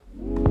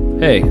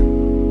Hey,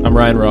 I'm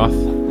Ryan Roth.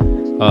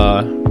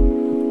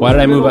 Why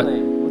did I move out?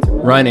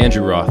 Ryan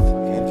Andrew Roth.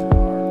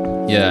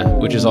 Yeah,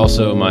 which is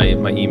also my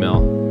email.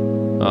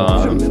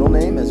 What's your middle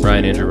name?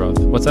 Ryan Andrew Roth.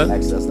 What's that?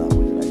 Actually, that's not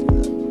what you actually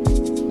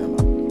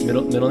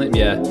Never mind. Middle name?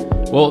 Yeah.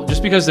 Well,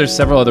 just because there's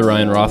several other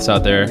Ryan Roths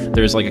out there,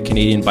 there's like a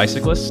Canadian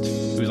bicyclist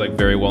who's like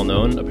very well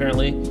known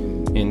apparently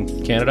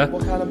in Canada.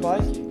 What kind of bike?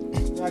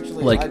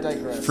 Actually, Like I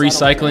digress. free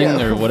cycling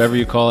Yeah. or whatever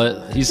you call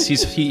it.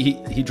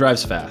 He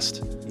drives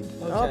fast.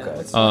 Okay.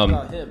 Let's talk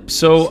about him.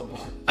 So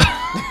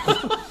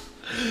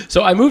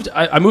I moved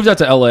out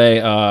to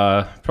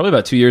LA probably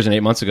about 2 years and 8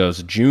 months ago. It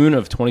was June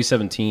of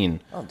 2017.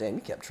 Oh, damn,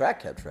 you kept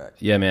track.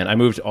 Yeah, man. I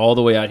moved all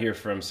the way out here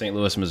from St.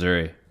 Louis,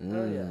 Missouri.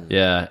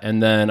 Yeah,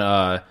 and then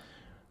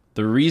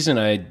the reason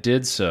I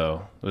did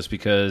so was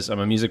because I'm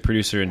a music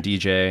producer and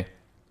DJ.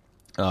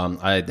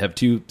 I have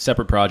two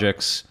separate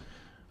projects.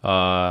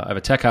 I have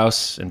a tech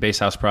house and bass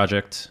house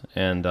project,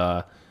 and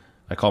I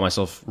call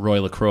myself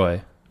Roy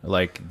LaCroix,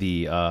 like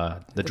the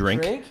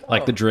drink,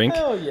 like the drink.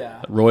 Hell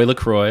yeah. Roy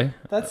LaCroix.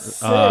 That's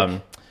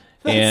sick.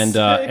 And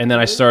then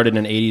I started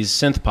an 80s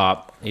synth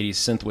pop, 80s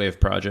synthwave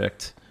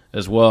project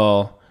as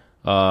well,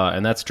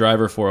 and that's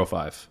Driver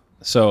 405.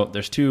 So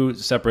there's two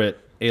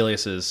separate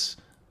aliases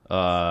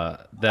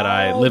that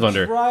I live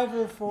under.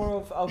 Driver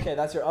 405. Okay,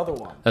 that's your other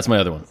one. That's my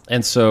other one.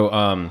 And so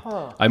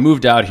I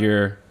moved out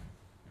here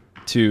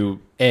to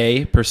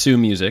pursue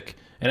music,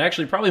 and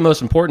actually probably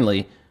most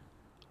importantly,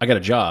 I got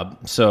a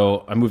job.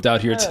 So I moved out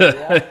here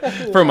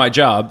for my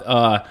job.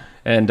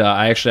 And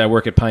I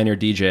work at Pioneer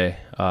DJ.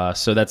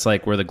 So that's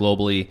like we're the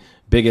globally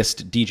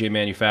biggest DJ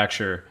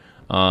manufacturer.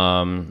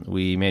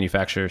 We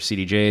manufacture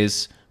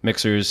CDJs,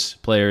 mixers,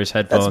 players,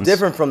 headphones. That's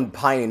different from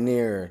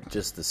Pioneer,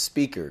 just the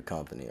speaker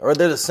company. Or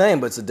they're the same,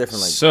 but it's a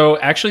different like. So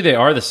actually they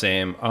are the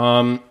same.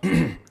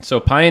 So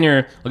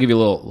Pioneer, I'll give you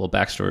a little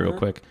backstory real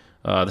quick.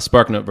 The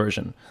SparkNote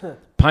version.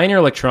 Pioneer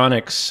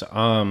Electronics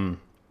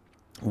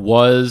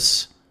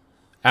was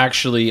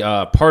actually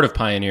part of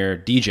Pioneer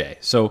DJ.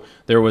 So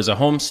there was a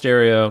home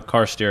stereo,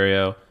 car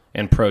stereo,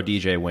 and Pro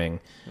DJ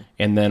wing.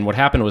 And then what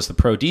happened was the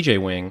Pro DJ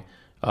wing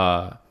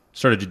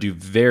started to do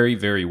very,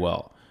 very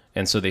well.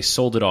 And so they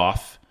sold it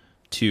off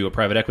to a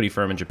private equity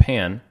firm in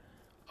Japan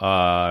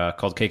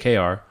called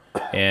KKR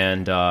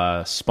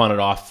and spun it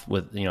off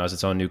with as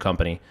its own new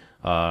company.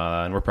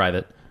 And we're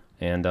private.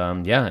 And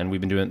and we've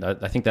been doing.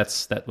 I think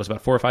that was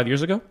about 4 or 5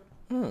 years ago.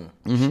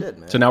 Shit,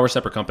 man. So now we're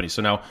separate companies.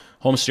 So now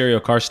home stereo,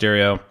 car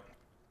stereo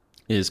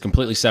is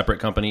completely separate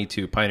company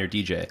to Pioneer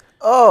DJ.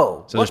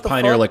 Oh, So there's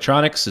Pioneer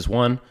Electronics is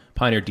one,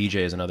 Pioneer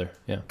DJ is another.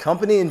 Yeah.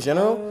 Company in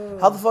general?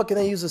 How the fuck can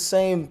they use the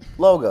same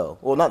logo?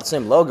 Well, not the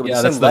same logo, but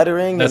the same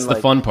lettering. That's and the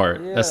like, fun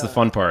part. Yeah. That's the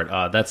fun part.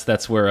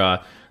 That's where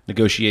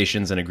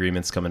negotiations and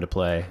agreements come into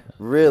play.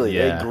 Really,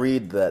 Yeah. they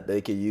agreed that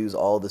they could use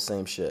all the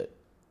same shit.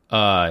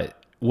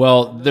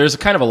 Well, there's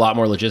kind of a lot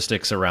more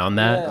logistics around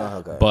that. Yeah.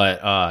 Okay.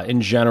 But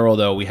in general,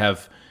 though, we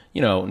have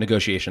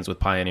negotiations with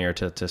Pioneer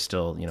to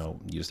still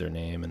use their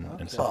name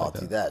and stuff Oh, like that.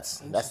 dude,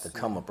 that's the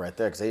come up right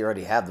there because they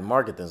already have the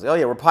market things. Like, oh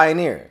yeah, we're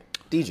Pioneer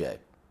DJ.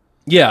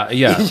 Yeah.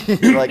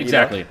 Like,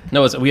 Exactly.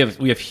 No, we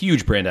have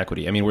huge brand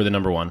equity. I mean, we're the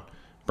number one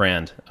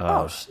brand.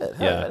 Oh shit!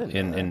 Hell, I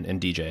didn't know that. in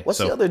DJ. What's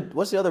So-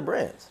 the other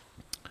brands?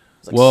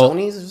 It's like Well-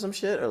 Sony's or some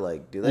shit, or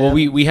like do they? Well,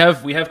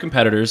 have... we have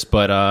competitors,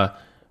 but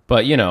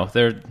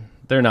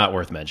they're not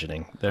worth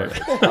mentioning. They're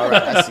All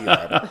right, I see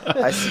that.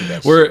 I see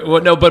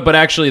that. but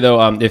actually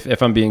though,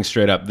 if I'm being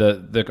straight up,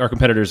 our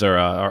competitors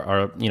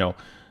are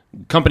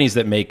companies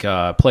that make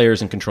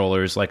players and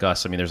controllers like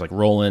us. I mean, there's like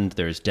Roland,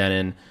 there's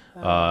Denon,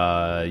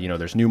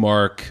 there's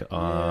Newmark,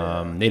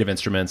 Native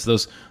Instruments,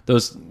 those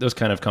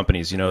kind of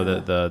companies.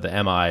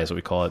 The MI is what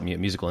we call it,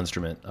 musical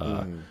instrument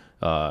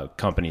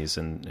companies,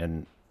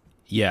 and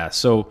yeah.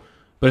 So,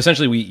 but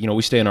essentially,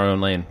 we stay in our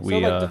own lane. So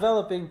like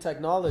developing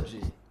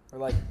technology or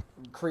like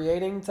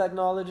creating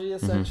technology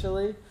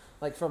essentially,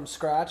 like from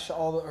scratch,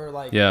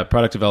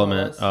 product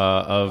development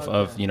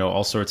of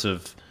all sorts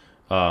of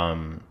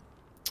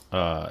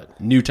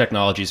new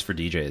technologies for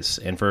DJs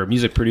and for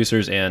music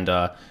producers and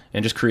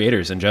just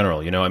creators in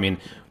general. I mean,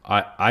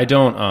 I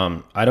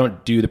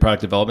don't do the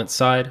product development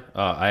side.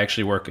 I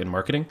actually work in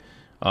marketing.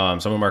 So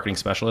I'm a marketing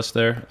specialist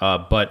there.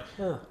 But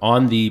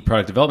on the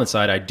product development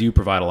side, I do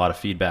provide a lot of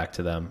feedback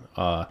to them.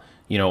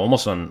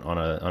 Almost on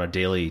a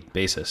daily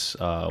basis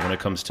when it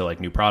comes to like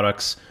new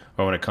products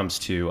or when it comes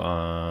to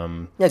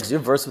because you're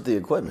versed with the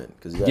equipment.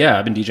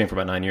 I've been DJing for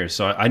about 9 years,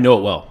 so I know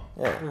it well.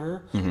 Yeah.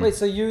 Mm-hmm. Wait,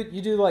 so you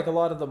do like a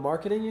lot of the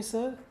marketing? You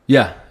said?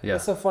 Yeah.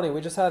 That's so funny.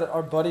 We just had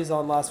our buddies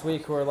on last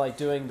week who are like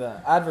doing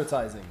the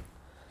advertising.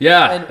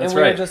 Yeah, and that's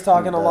we right. were just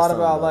talking a lot That's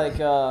about not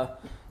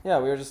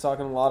like we were just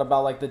talking a lot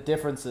about like the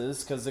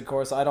differences because of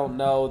course I don't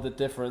know the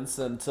difference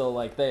until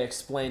like they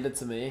explained it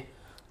to me.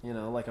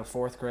 Like a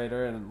fourth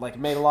grader, and like it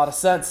made a lot of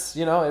sense.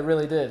 It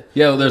really did.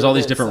 Yeah, well, there's all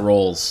these different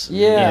roles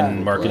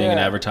in marketing and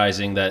Yeah.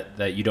 advertising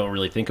that you don't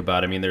really think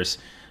about. I mean, there's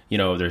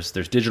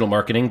digital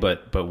marketing,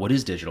 but what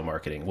is digital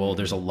marketing? Well,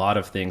 there's a lot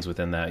of things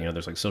within that.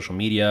 There's like social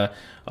media.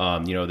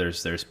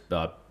 There's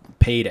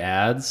paid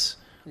ads.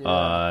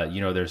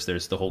 Yeah.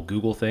 There's the whole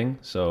Google thing.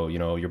 So,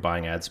 you're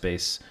buying ad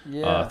space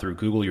through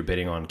Google. You're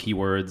bidding on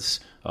keywords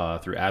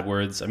through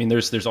AdWords. I mean,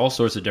 there's all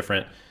sorts of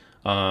different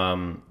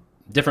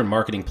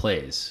marketing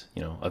plays.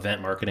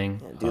 Event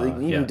marketing. Yeah,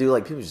 you can do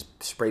people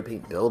just spray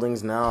paint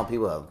buildings now.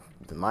 People have.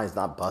 Mine's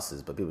not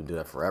buses, but people do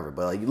that forever.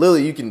 But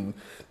literally,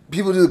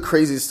 people do the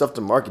craziest stuff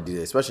to market these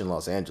days, especially in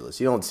Los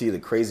Angeles. You don't see the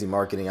crazy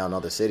marketing out in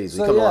other cities.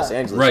 When you come to Los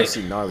Angeles,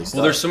 you see gnarly stuff.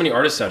 Well, there's so many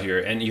artists out here,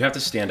 and you have to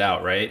stand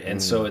out, right?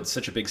 And so it's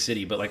such a big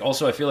city. But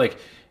also, I feel like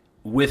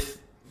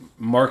with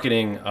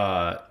marketing,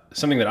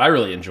 something that I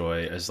really enjoy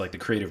is the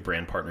creative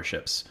brand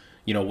partnerships.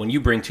 When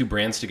you bring two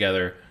brands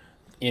together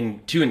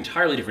in two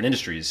entirely different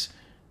industries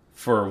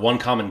for one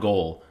common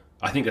goal,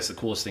 I think that's the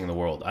coolest thing in the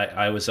world.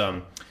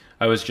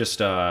 I was just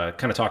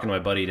kind of talking to my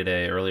buddy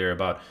earlier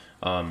about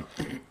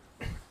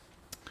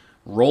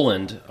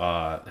Roland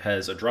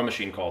has a drum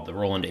machine called the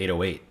Roland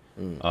 808.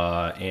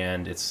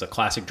 And it's a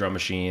classic drum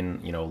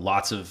machine.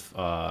 Lots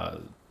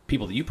of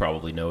people that you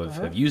probably know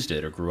have used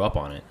it or grew up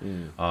on it.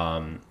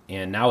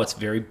 And now it's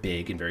very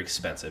big and very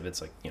expensive.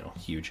 It's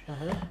huge.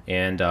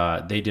 And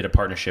they did a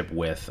partnership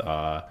with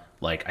I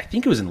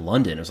think it was in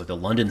London. It was the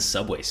London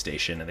subway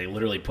station, and they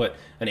literally put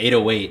an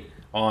 808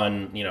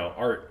 on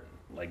art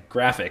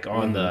graphic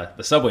on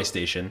the subway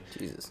station.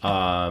 Jesus.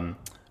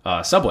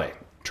 Subway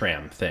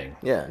tram thing.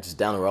 Yeah, just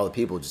down where all the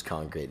people just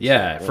congregate.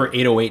 Yeah, for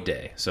 808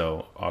 Day,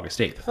 so August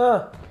 8th.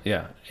 Huh.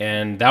 Yeah,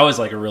 and that was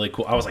a really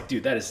cool. I was like,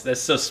 dude, that's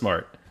so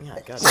smart. Yeah,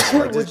 I got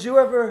it. Would you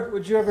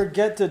ever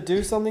get to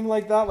do something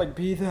like that?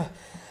 Be the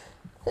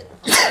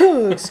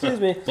excuse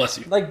me. Bless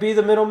you. Be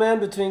the middleman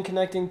between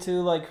connecting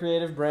to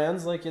creative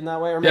brands in that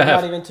way, or maybe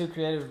not even two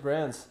creative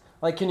brands.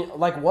 Can you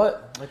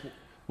what?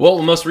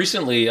 Well, most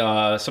recently,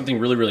 something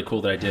really, really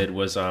cool that I did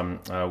was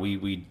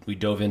we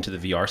dove into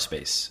the VR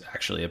space,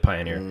 actually, at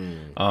Pioneer.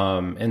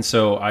 And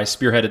so I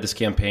spearheaded this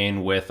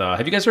campaign with...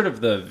 have you guys heard of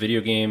the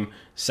video game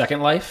Second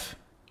Life?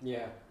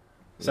 Yeah.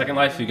 Second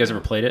Life? Have you guys ever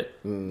played it?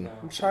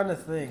 I'm trying to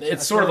think.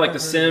 It's sort of like The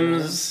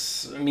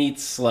Sims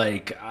meets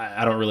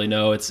I don't really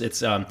know.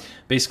 It's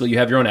basically you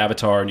have your own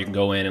avatar and you can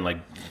go in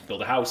and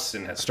build a house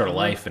and start a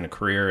life and a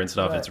career and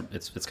stuff. Right.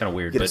 It's kind of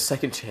weird. Get a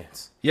second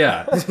chance.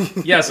 Yeah,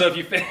 yeah. So if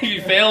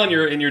you fail in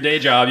your day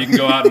job, you can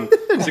go out and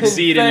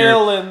succeed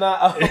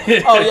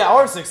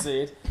or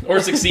succeed. Or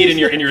succeed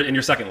in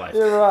your second life.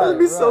 You're right. It'd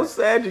be so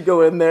sad. You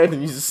go in there and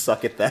then you just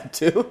suck at that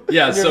too.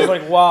 Yeah. And you're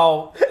just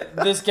wow,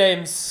 this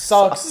game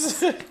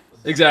sucks.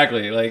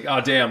 Exactly.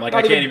 Oh damn. I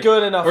can't even.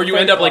 Good enough. Or you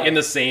end up in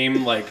the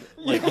same you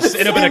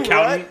end up an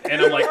accountant,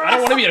 and I'm I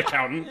don't want to be an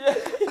accountant.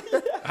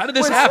 How did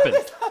this happen?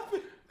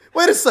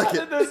 Wait a second.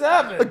 How did this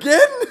happen?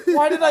 Again?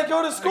 Why did I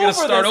go to school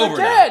for this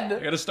again? I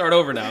gotta start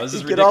over now. This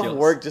is ridiculous. Get off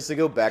work just to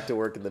go back to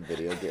work in the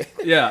video game.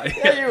 Yeah.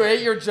 You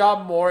hate your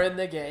job more in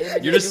the game.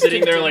 You're just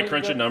sitting there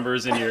crunching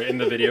numbers in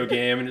the video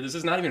game, and this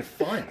is not even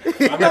fun.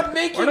 I'm not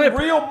making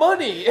real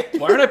money.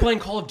 Why aren't I playing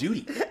Call of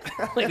Duty?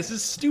 This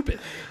is stupid.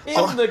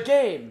 In the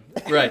game.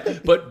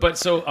 Right. But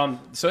so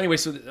anyway,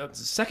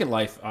 Second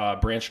Life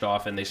branched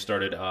off, and they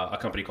started a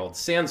company called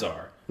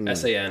Sansar.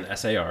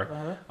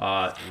 SANSAR.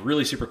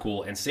 Really super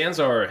cool. And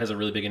Sansar has a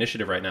really big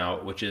initiative right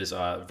now, which is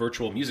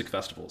virtual music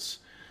festivals.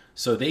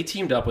 So they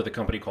teamed up with a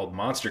company called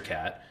Monster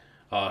Cat,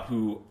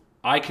 who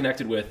I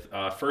connected with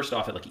first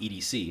off at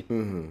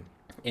EDC.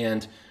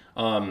 And,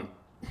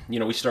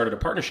 we started a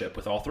partnership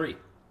with all three.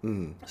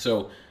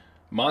 So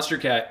Monster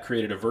Cat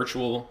created a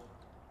virtual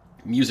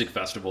music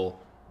festival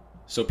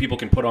so people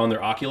can put on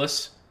their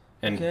Oculus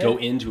and go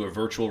into a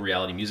virtual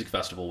reality music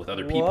festival with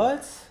other people.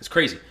 What? It's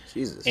crazy.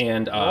 Jesus.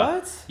 And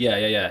what? Yeah.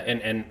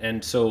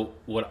 And so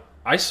what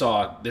I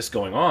saw this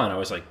going on, I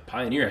was like,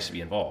 Pioneer has to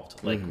be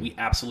involved. We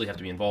absolutely have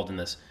to be involved in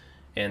this.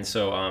 And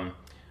so I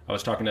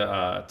was talking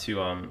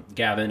to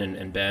Gavin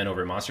and Ben over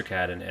at Monster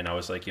Cat, and I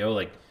was like,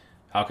 yo,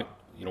 how can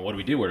what do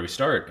we do? Where do we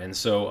start? And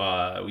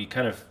so we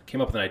kind of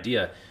came up with an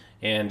idea,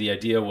 and the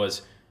idea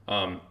was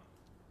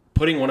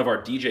putting one of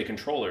our DJ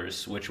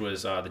controllers, which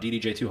was the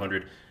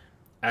DDJ200,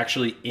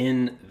 actually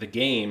in the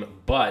game,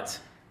 but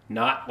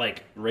not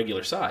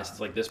regular size.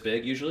 It's this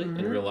big usually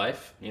in real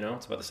life.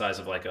 It's about the size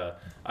of a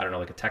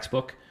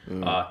textbook.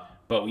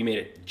 But we made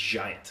it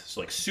giant.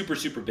 So super,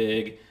 super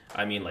big.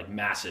 I mean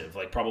massive,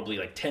 probably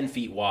 10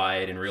 feet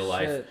wide in real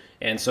life.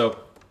 And so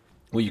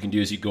what you can do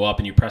is you go up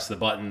and you press the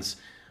buttons.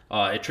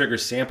 It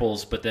triggers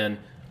samples, but then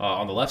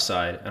on the left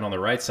side and on the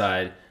right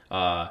side,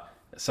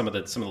 some of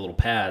the little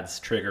pads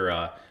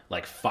trigger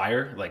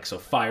fire. So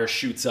fire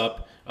shoots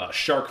up.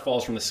 Shark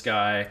falls from the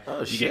sky.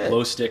 You get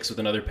glow sticks with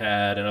another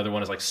pad. Another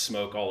one is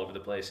smoke all over the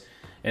place.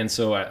 And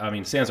so,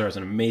 Sansar is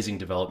an amazing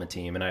development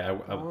team, and I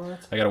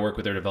got to work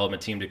with their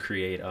development team to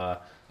create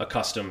a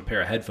custom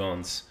pair of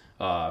headphones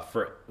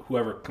for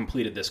whoever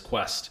completed this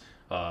quest,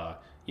 for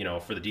the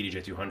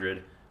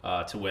DDJ200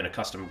 to win a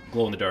custom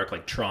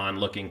glow-in-the-dark,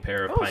 Tron-looking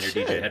pair of Pioneer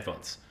DJ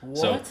headphones.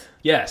 What?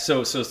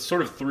 So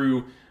sort of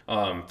through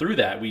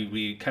that,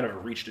 we kind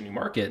of reached a new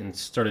market and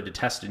started to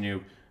test a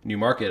new new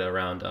market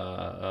around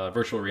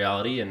virtual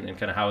reality and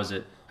kind of how is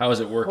it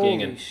working,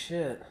 Holy and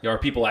shit. are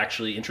people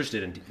actually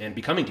interested in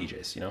becoming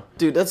DJs?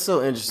 Dude, that's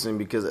so interesting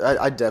because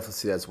I definitely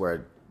see that's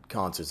where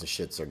concerts and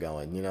shits are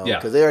going, Yeah.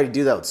 because they already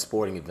do that with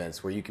sporting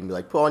events where you can be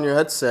like, put on your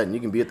headset and you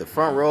can be at the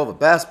front row of a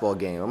basketball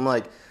game. I'm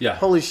like, Yeah.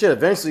 holy shit,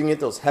 eventually you can get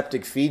those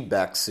haptic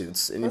feedback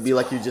suits and it'd be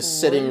like you're just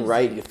sitting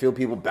right, you feel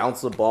people bounce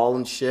the ball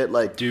and shit.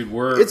 Like, Dude,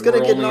 we're it's gonna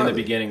get only in the gnarly.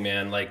 beginning,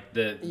 man. Like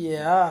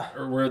Yeah.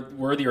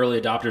 we're the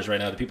early adopters right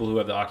now. The people who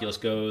have the Oculus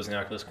Go's and the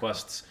Oculus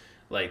Quests,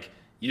 like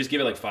you just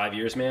give it like 5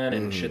 years, man,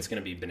 and shit's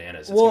gonna be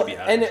bananas. It's Well, gonna be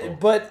out of control.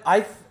 but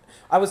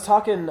I was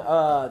talking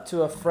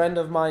to a friend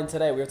of mine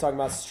today. We were talking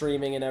about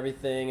streaming and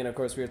everything, and of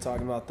course we were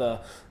talking about the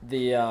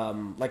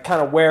like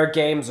kind of where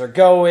games are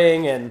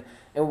going, and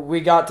we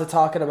got to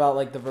talking about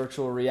like the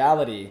virtual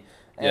reality,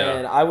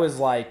 and Yeah. I was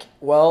like,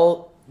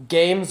 well,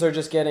 games are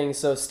just getting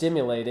so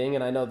stimulating,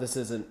 and I know this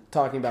isn't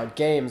talking about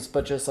games,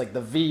 but just like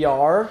the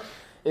VR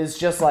is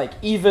just like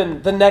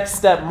even the next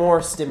step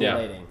more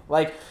stimulating.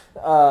 Like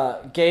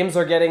games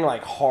are getting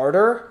like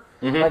harder.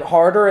 Like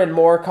harder and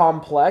more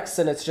complex,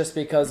 and it's just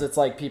because it's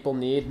like people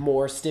need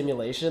more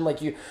stimulation. Like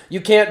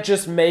you can't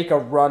just make a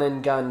run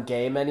and gun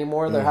game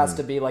anymore. There has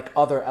to be like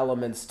other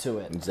elements to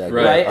it.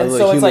 Exactly. Right. And Other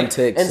so it's human like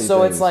takes and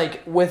so it's things.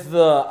 like with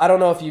the I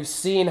don't know if you've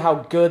seen how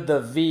good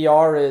the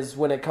VR is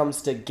when it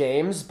comes to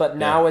games, but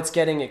now it's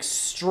getting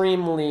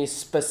extremely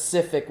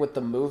specific with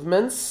the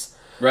movements.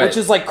 Right. Which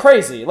is like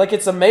crazy. Like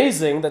it's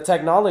amazing, the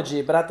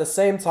technology, but at the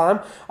same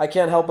time, I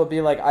can't help but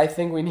be like, I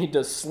think we need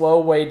to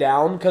slow way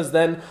down, because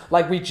then,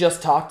 like we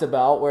just talked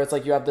about, where it's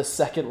like you have the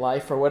second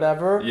life or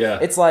whatever. Yeah.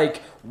 It's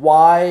like,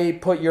 why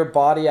put your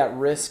body at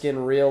risk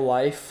in real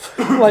life?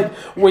 Like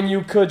when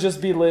you could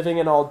just be living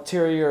an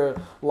ulterior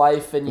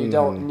life and you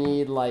don't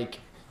need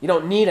you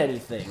don't need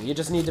anything. You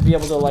just need to be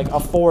able to like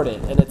afford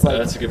it. And it's like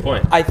That's a good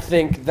point. I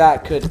think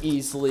that could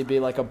easily be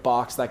like a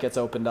box that gets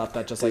opened up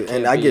that just like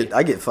and can't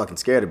I get fucking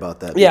scared about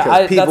that. Yeah,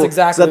 because that's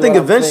exactly 'cause I think what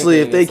I'm eventually,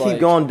 if thinking. they It's keep like-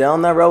 going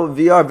down that route with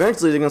VR,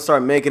 eventually they're gonna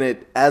start making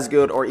it as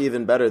good or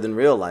even better than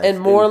real life. and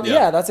more. Yeah.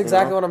 Yeah, that's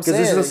exactly what I'm saying.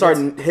 Because this is It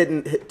gonna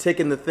gets- start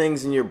ticking the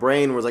things in your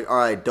brain where it's like, all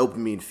right,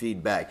 dopamine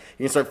feedback.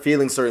 You're gonna start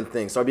feeling certain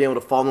things, start being able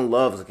to fall in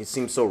love. It's like it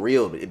seems so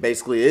real, but it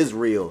basically is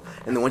real.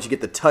 And then once you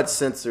get the touch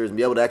sensors and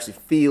be able to actually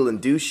feel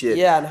and do shit,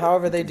 Yeah, and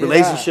however they do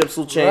relationships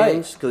will that.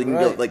 change. Right, Because you can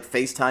right. go like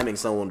FaceTiming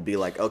someone would be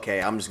like,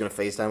 okay, I'm just gonna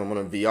FaceTime. I'm on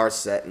a VR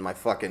set and my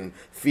fucking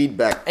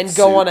feedback And suit.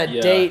 go on a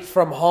Yeah. date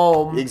from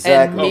home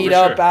Exactly. and Oh, meet for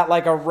up sure. at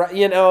like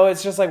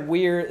it's just like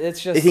weird. It's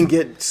just It can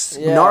get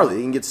Yeah. gnarly.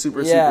 It can get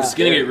super, Yeah. super It's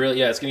gonna scary. get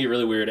really, it's gonna get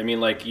really weird. I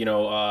mean, like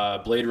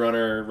Blade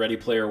Runner, Ready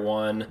Player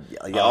One,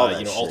 Yeah, all that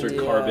shit. Altered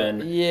Yeah,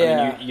 Carbon.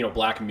 yeah. I mean,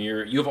 Black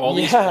Mirror. You have all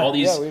these, Yeah,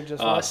 yeah, we were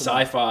just watching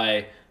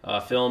sci-fi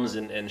films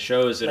and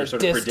shows that are Like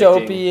sort of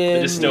predicting the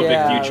dystopian, dystopic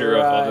yeah, future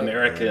right. of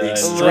America. The and-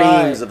 extremes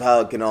Right. of how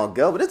it can all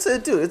go, but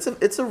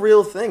it's a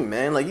real thing,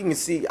 man. Like you can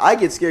see, I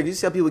get scared. You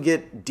see how people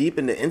get deep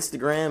into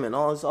Instagram and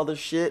all this other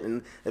shit,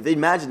 and if they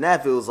imagine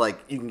that, if it was like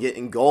you can get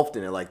engulfed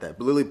in it like that,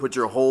 but literally put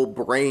your whole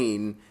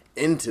brain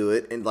into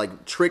it and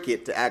like trick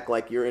it to act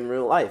like you're in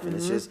real life, and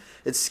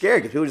it's scary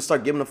because people just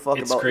start giving a fuck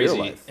It's about crazy.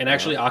 real life. And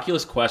actually,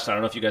 Oculus Quest, I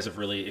don't know if you guys have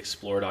really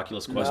explored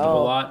Oculus Quest a No,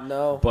 whole lot.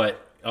 no. But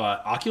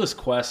Oculus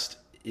Quest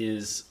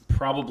is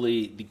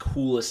probably the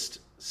coolest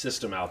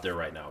system out there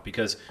right now,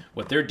 because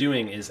what they're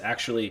doing is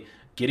actually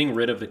getting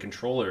rid of the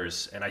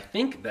controllers. And I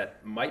think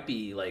that might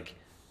be like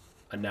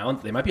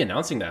they might be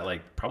announcing that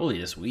like probably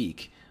this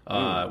week,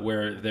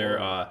 where they're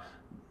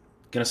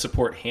going to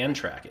support hand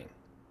tracking.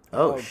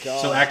 Oh, Oh,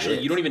 God. So actually,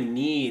 shit. you don't even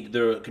need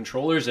the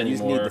controllers just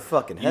anymore. need the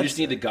fucking You just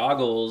need the headset.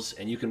 goggles,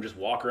 and you can just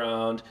walk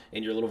around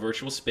in your little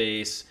virtual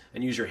space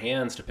and use your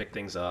hands to pick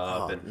things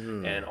up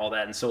and all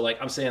that. And so, like,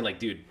 I'm saying, like,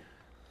 dude,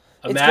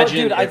 imagine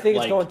dude, I if, think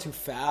like, it's going too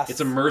fast. It's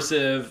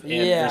immersive, and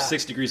Yeah. there's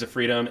 6 degrees of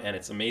freedom, and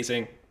it's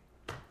amazing.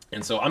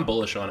 And so I'm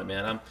bullish on it,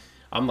 man.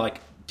 I'm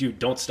like, dude,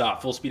 don't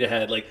stop, full speed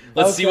ahead. Like,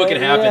 let's see what Okay,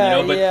 can happen, yeah,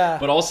 you know. But yeah.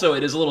 but also,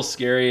 it is a little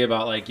scary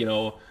about like,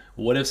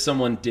 what if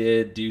someone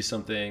did do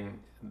something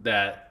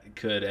that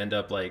could end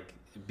up like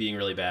being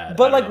really bad.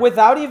 But I don't like know.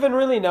 without even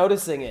really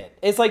noticing it.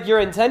 It's like your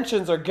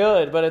intentions are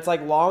good, but it's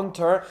like long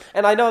term.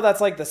 And I know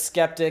that's like the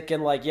skeptic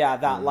and like, yeah,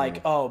 that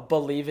like,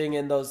 believing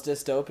in those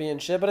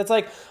dystopian shit. But it's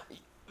like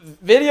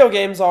video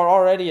games are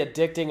already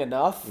addicting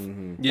enough.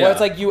 Yeah. Where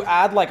it's like you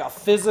add like a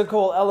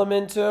physical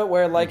element to it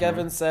where like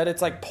Evan said,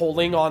 it's like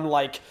pulling on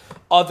like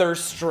other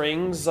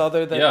strings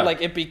other than Yeah.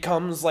 like it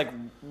becomes like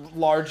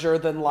larger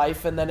than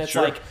life, and then it's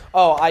Sure. like,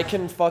 oh, I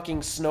can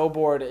fucking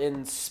snowboard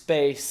in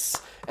space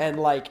and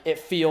like it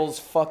feels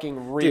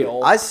fucking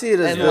real. I see it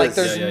as and this. like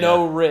there's Yeah, yeah,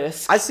 no yeah.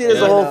 risk. I see it as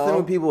Yeah. a whole know? thing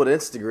with people with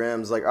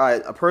Instagrams. Like, all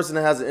right, a person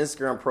that has an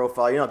Instagram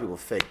profile, you know how people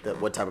fake that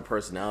what type of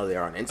personality they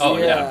are on Instagram. Oh,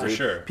 yeah, Yeah. for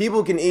sure.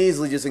 People can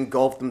easily just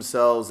engulf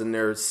themselves in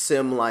their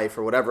sim life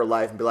or whatever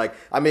life and be like,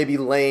 I may be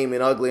lame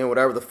and ugly and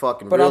whatever the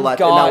fuck in But real I'm life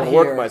God and not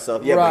work here.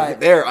 myself. Yeah, Right.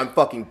 but there I'm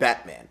fucking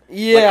Batman.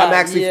 Yeah, like, I'm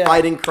actually yeah.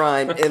 fighting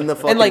crime in the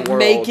fucking and like world.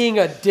 making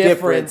a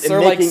difference, And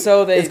or like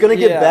so they. It's gonna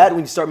get yeah. bad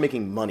when you start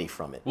making money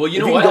from it. Well, you If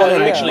know can what? go ahead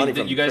and make Actually, money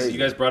from you it, guys crazy.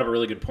 guys brought up a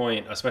really good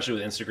point, especially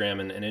with Instagram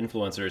and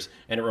influencers,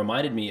 and it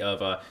reminded me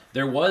of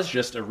there was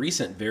just a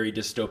recent very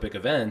dystopic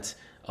event,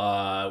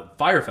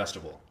 Fire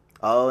Festival.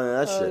 Oh, and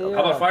that shit. yeah.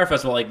 How about Fire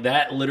Festival? Like,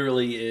 that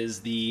literally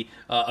is the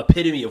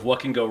epitome of what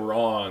can go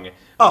wrong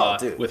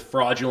Dude. with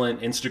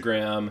fraudulent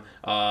Instagram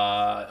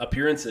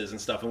appearances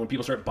and stuff. And when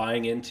people start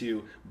buying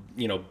into,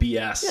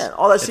 BS. Yeah,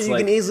 all that shit it's you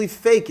like, can easily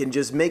fake and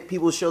just make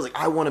people's shows like,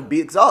 I want to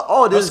be. Because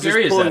all it how is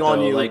scary just is pulling that, on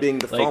though? you Like, being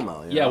the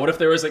FOMO. Yeah, what if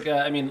there was what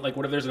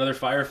if there's another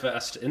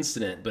Firefest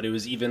incident, but it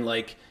was even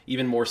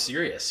more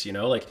serious,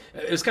 Like,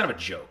 it was kind of a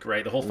joke,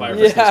 right? The whole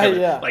Firefest thing.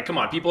 Yeah. Like, come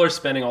on, people are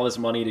spending all this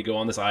money to go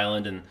on this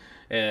island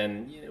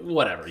and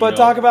whatever. But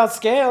talk about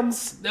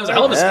scams. That was a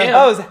hell of a Yeah. scam.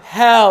 That was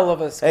hell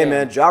of a scam. Hey,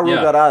 man, Ja Rule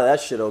Yeah. got out of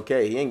that shit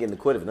okay. He ain't getting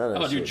acquitted of none of that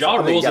Oh, shit. dude, So Ja I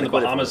think he Rule's got in the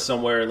acquitted Bahamas for it.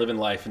 somewhere, living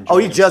life. Oh,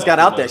 he enjoying just got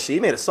himself. out that shit. He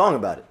made a song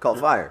about it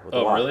called Fire. with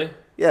Oh, Y. really?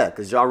 Yeah,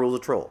 because Ja Rule's a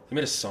troll. He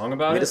made a song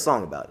about He made it? a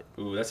song about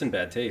it. Ooh, that's in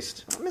bad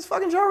taste. I mean, it's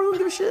fucking Ja Rule. Don't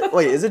give a shit.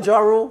 Wait, is it Ja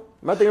Rule?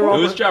 Am I thinking wrong?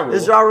 It was Ja Rule.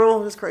 It's Ja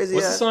Rule. It's crazy.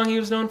 What's ass. the song he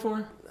was known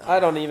for? I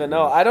don't even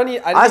know. I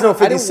just know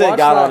 50 Cent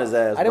got on his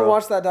ass, I didn't bro.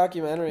 watch that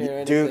documentary or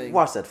anything. Dude,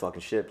 watch that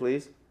fucking shit,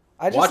 please.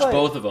 I just, Watch like,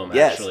 both of them,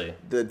 Yes. actually.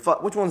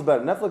 Which one's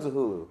better, Netflix or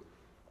Hulu?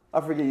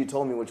 I forget. You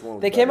told me which one.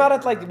 Was They came better.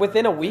 out at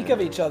within a week of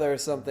each other or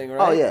something,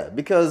 right? Oh yeah,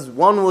 because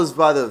one was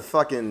by the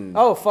fucking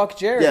Oh, fuck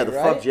Jerry. the right?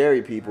 fuck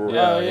Jerry people,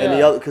 Yeah, and yeah.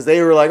 the other because they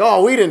were like,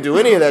 oh, we didn't do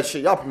any of that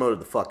shit. Y'all promoted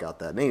the fuck out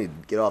that. They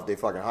need to get off their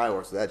fucking high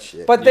horse with that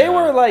shit. But they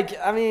Yeah. were like,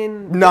 I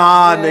mean,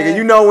 nah, yeah. nigga,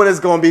 you know when it's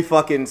gonna be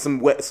fucking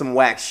some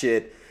whack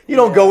shit. You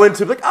don't go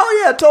into it like,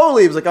 oh yeah,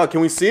 totally. It was like, oh, can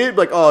we see it?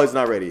 Like, oh, it's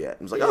not ready yet.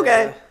 It was like,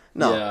 okay.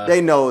 No, Yeah.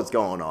 they know what's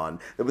going on.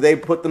 They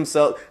put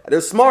themselves.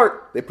 They're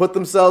smart. They put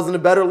themselves in a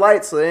better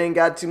light, so they ain't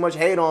got too much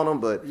hate on them.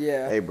 But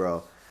Yeah. hey,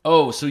 bro.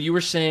 Oh, so you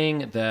were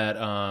saying that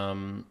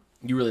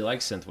you really like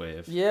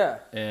synthwave. Yeah.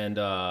 And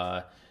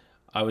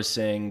I was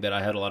saying that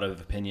I had a lot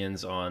of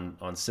opinions on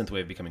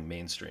synthwave becoming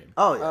mainstream.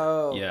 Oh yeah.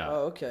 Oh. Yeah. Oh,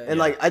 okay. And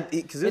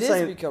because he was It is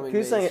saying becoming he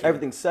was saying mainstream.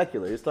 everything's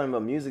secular. He was talking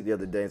about music the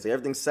other day. It's like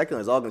everything's secular.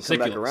 It's all gonna come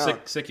back around.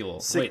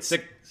 Secular. Sick- Wait,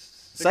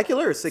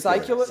 Secular or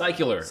secular?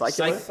 Secular?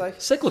 Cycler. Secular?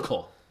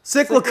 Cyclical.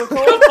 Cyclical. Come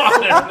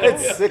on,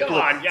 It's come cyclical.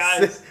 on,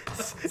 guys.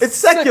 It's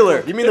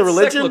secular. You mean the It's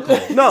religion?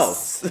 cyclical. No,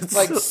 it's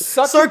Like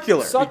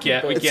circular. We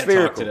can't It's talk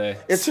spherical. today.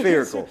 It's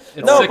spherical.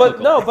 It's No,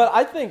 cyclical. but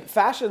I think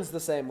fashion's the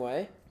same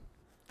way.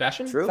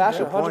 Fashion? True.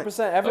 Fashion, Good point.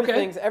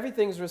 100%.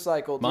 Everything's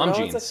recycled. Mom It's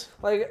jeans.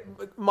 like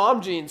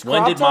mom jeans. When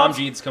crop did mom tops,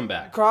 jeans come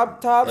back?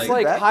 Crop tops, Like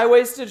like that?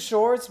 high-waisted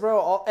shorts,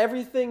 bro.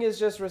 Everything is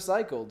just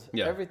recycled.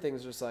 Yeah.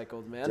 Everything's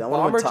recycled, man. Yeah, I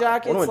wonder Bomber when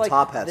jackets, when like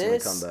top hats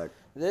this. gonna come back.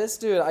 This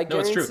dude, I No,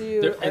 it's guarantee true.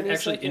 you. And any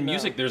actually, second in now.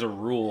 music, there's a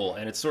rule,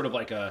 and it's sort of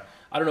like I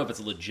don't know if it's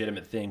a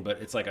legitimate thing, but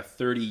it's like a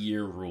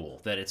 30-year rule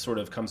that it sort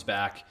of comes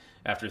back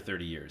after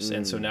 30 years.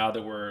 And so now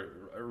that we're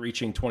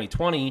reaching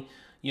 2020,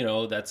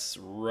 that's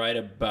right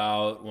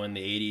about when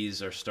the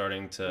 80s are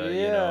starting to,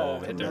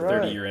 hit their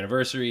right. 30-year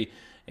anniversary.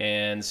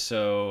 And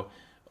so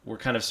we're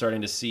kind of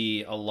starting to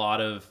see a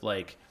lot of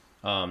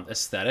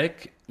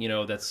aesthetic,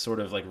 that's sort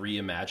of like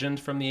reimagined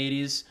from the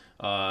 80s.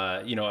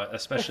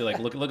 Especially like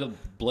look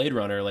at Blade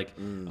Runner, like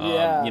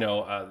Yeah.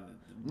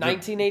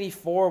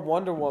 1984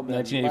 Wonder Woman.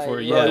 1984,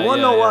 like, yeah. You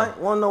wanna know why?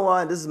 Wanna know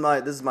why? This is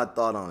my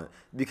thought on it.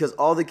 Because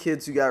all the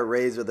kids who got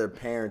raised with their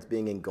parents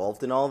being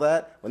engulfed in all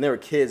that, when they were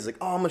kids, like,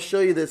 oh, I'm gonna show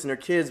you this, and their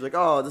kids like,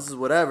 oh, this is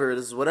whatever,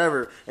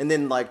 and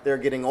then like they're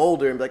getting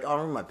older and be like, oh, I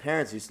remember my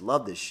parents used to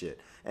love this shit,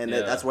 and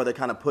Yeah. that's why they're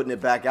kind of putting it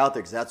back out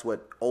there because that's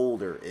what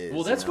older is.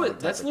 Well, that's you know, what type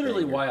that's of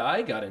literally thing. why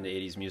I got into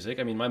 80s music.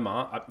 I mean, my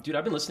mom, dude,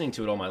 I've been listening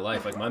to it all my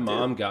life. Like my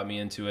mom got me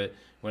into it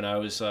when I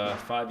was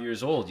 5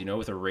 years old,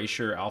 with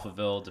Erasure,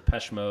 Alphaville,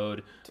 Depeche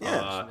Mode,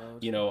 Yeah.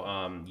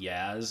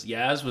 Yaz.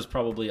 Yaz was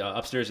probably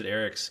Upstairs at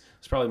Eric's.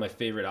 It's probably my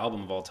favorite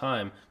album of all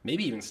time.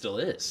 Maybe even still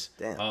is.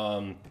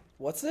 Damn.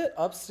 What's it?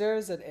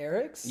 Upstairs at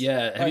Eric's?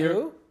 Yeah, By you ever,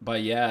 who? by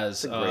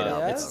Yaz? a great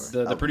album. It's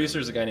the producer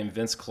is a guy named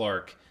Vince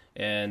Clarke,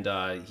 and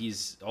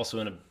he's also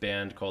in a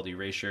band called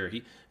Erasure.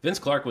 Vince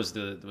Clarke was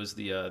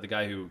the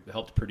guy who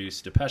helped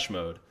produce Depeche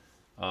Mode.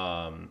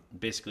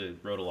 Basically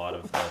wrote a lot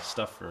of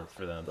stuff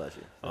for them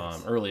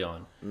early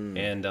on,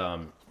 and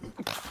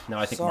now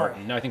I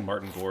think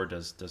Martin Gore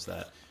does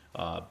that.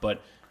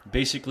 But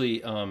basically,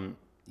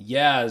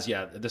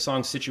 the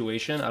song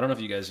 "Situation." I don't know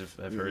if you guys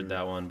have heard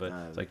that one, but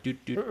it's like do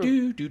do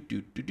do do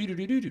do do do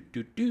do do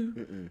do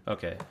do.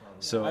 Okay,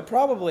 so I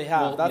probably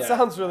have. Well, that yeah.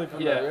 sounds really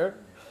familiar.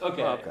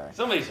 Okay.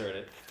 Somebody's heard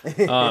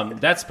it.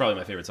 That's probably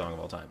my favorite song of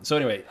all time. So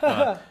anyway,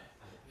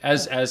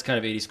 as kind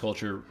of 80s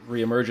culture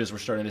reemerges, we're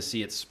starting to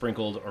see it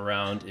sprinkled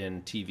around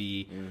in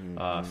TV,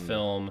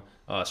 film.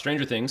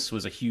 Stranger Things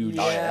was a huge,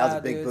 Oh, yeah, that was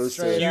a big boost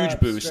to it. huge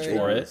boost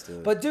for it.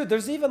 But dude,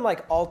 there's even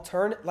like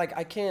alternate. Like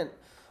I can't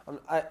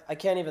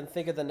even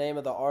think of the name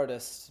of the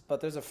artist.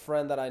 But there's a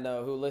friend that I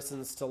know who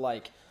listens to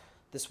like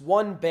this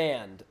one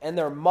band, and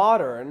they're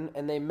modern,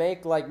 and they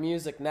make like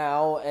music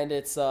now, and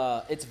it's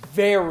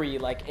very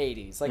like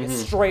 80s. Like it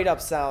straight up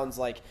sounds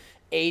like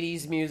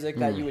 80s music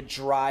that you would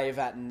drive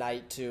at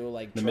night to,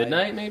 like The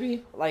Midnight,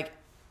 maybe? Like,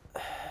 I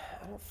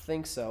don't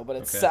think so, but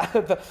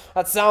Okay.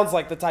 that sounds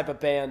like the type of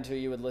band who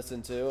you would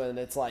listen to, and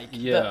it's like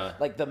Yeah.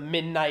 the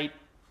midnight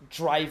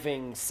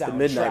driving soundtrack. The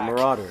Midnight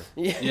Marauder.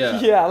 Yeah,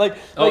 Yeah. like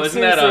Oh, isn't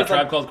that seriously, it's Tribe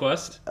like, Called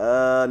Quest?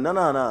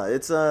 No.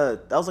 It's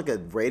that was like a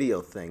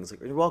radio thing. It's like,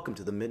 welcome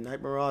to the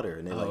Midnight Marauder,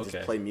 and they like okay.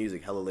 just play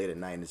music hella late at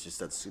night, and it's just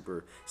that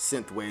super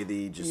synth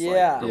wavy, just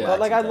yeah, like but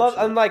like I relaxing love.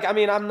 type I'm like, I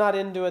mean, I'm not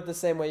into it the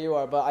same way you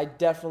are, but I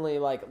definitely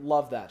like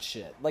love that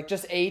shit. Like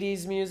just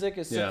 '80s music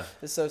is so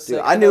sick. shit. Dude,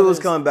 I knew know it was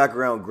there's- coming back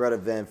around. Greta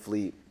Van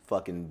Fleet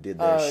fucking did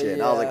their Oh, shit,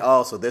 and I was like, yeah.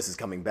 oh, so this is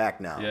coming back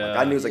now. Yeah. Like,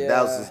 I knew it was like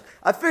that was. Yeah. Just,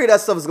 I figured that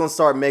stuff was gonna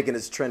start making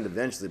its trend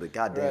eventually, but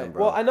goddamn, Right.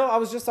 bro. Well, I know I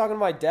was just talking to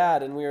my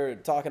dad, and we were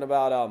talking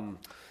about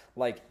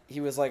like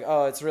he was like,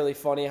 oh, it's really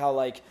funny how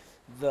like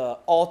the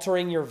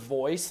altering your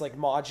voice, like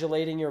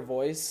modulating your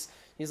voice.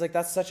 He's like,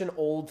 that's such an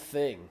old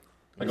thing.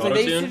 Like He's they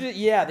used to auto-tune?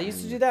 do, they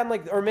used to do that, in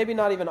like, or maybe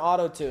not even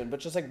auto tune, but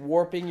just like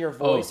warping your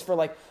voice for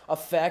like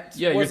effect.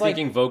 Yeah, you're was, like,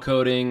 thinking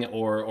vocoding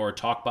or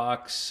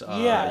TalkBox.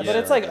 but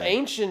it's like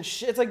ancient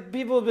shit. It's like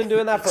people have been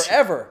doing that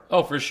forever.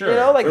 Oh, for sure. You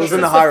know, like It was since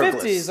in the the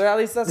hieroglyphs. 50s, or at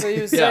least that's what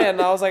he was Yeah. saying.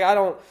 And I was like, I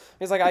don't.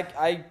 He's like,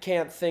 I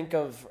can't think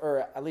of,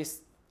 or at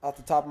least off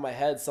the top of my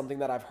head, something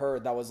that I've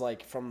heard that was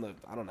like from the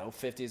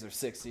 50s or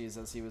 60s,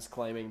 as he was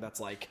claiming. That's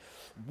like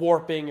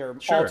warping or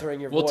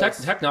altering your well,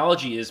 voice.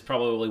 technology is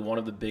probably one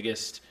of the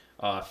biggest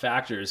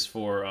factors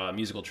for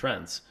musical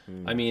trends.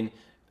 I mean,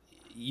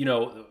 you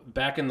know,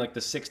 back in like the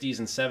 60s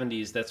and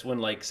 70s, that's when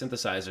like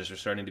synthesizers are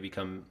starting to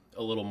become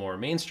a little more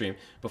mainstream.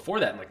 Before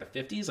that, in like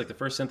the 50s, like the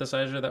first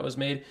synthesizer that was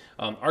made,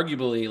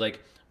 arguably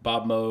like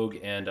Bob Moog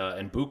and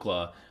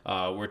Buchla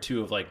were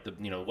two of like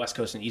the West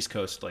Coast and East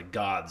Coast like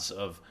gods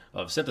of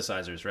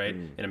synthesizers, right,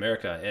 in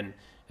America, and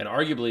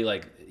arguably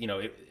like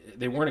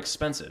they weren't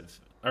expensive.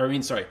 Or, I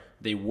mean, sorry,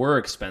 they were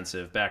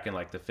expensive back in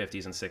like the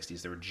 50s and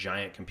 60s. They were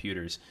giant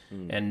computers,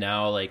 and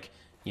now like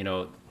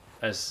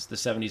as the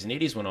 70s and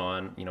 80s went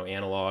on,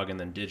 analog and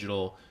then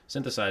digital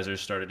synthesizers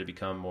started to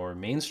become more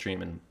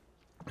mainstream, and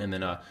then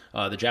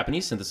the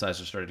Japanese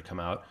synthesizers started to come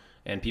out,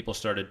 and people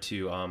started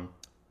to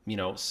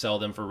sell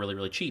them for really,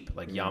 really cheap.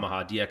 Like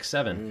Yamaha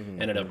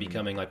DX7 ended up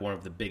becoming like one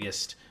of the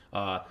biggest,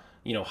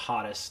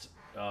 hottest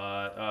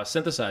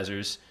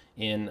synthesizers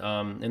in the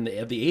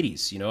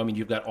 80s. I mean,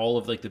 you've got all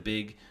of like the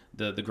big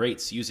the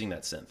greats using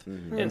that synth,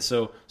 and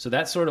so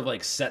that sort of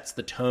like sets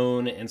the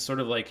tone and sort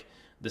of like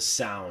the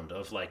sound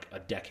of like a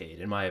decade,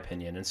 in my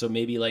opinion. And so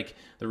maybe like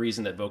the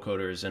reason that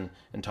vocoders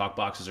and talk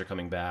boxes are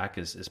coming back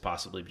is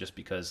possibly just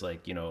because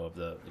like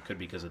it could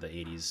be because of the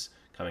 80s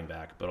coming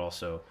back, but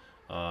also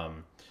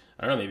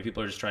I don't know, maybe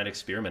people are just trying to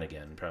experiment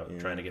again,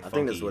 trying to get funky. I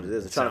think that's what it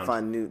is. They're trying to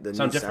find the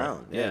new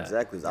sound. Yeah,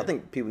 exactly. Yeah. I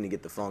think people need to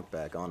get the funk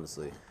back,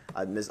 honestly.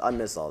 I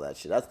miss all that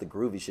shit. That's the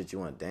groovy shit you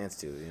want to dance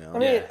to, I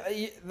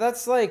mean,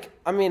 that's like,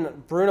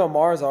 Bruno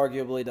Mars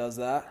arguably does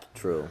that.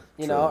 True.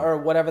 Or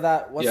whatever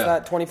that, what's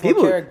that, 24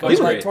 people, karat?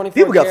 People- Like 24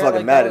 People got karat, fucking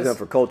like mad that at him was-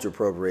 for culture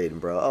appropriating,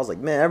 bro. I was like,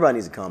 man, everybody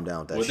needs to calm down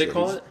with that What'd shit. they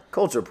call He's it?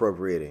 culture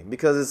appropriating.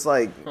 Because it's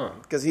like,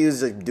 because he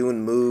was like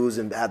doing moves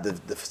and had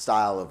the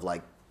style of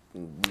like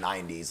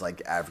 90s,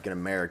 like African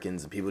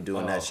Americans and people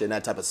doing that shit and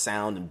that type of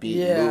sound and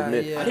beat and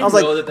movement. Yeah. I I didn't was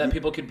like, know that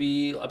people could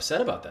be upset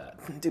about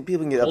that. dude,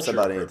 people can get upset Culture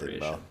about anything,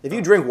 bro. appropriation. If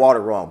you drink water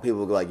wrong, people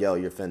will go like, yo,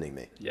 you're offending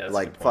me. Yeah, that's a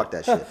like, good fuck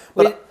point. that shit.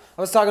 Wait,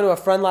 I was talking to a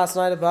friend last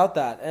night about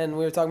that, and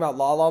we were talking about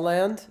La La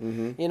Land. And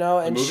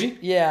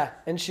movie?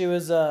 and she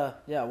was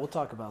we'll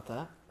talk about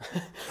that.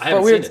 I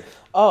haven't seen it,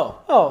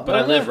 But but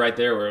I live right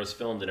there where it was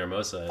filmed in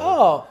Hermosa.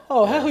 Oh,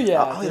 hell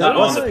yeah! Oh, yeah, Not that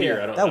was- on the pier.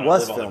 I don't, that I don't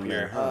was live on the filmed pier.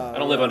 there, huh? I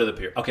don't live under the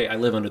pier. Okay, I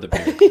live under the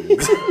pier.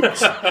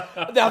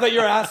 Now that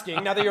you're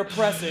asking, now that you're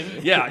pressing,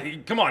 Yeah,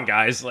 come on,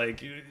 guys.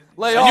 Like,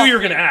 Lay I off. knew you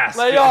were gonna ask.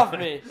 lay off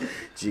me.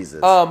 Jesus.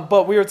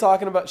 But we were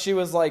talking about, she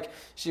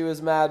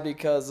was mad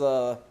because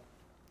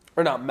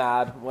or not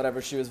mad,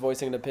 whatever, she was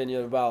voicing an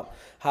opinion about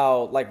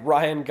how like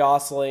Ryan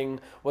Gosling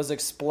was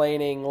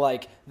explaining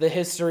like the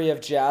history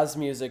of jazz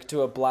music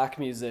to a black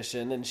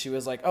musician, and she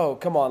was like, oh,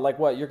 come on, like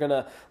what, you're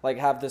gonna like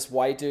have this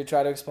white dude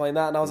try to explain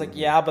that? And I was like,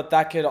 yeah, but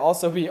that could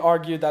also be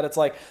argued that it's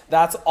like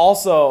that's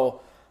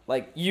also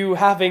like you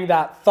having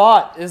that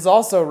thought is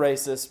also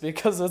racist,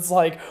 because it's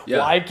like,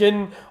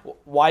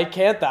 why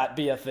can't that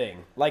be a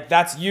thing? Like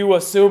that's you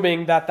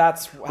assuming that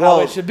that's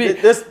how it should be.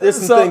 There's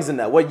some things in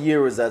that. What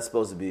year was that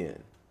supposed to be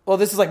in? Well,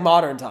 this is like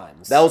modern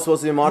times. That was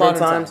supposed to be in modern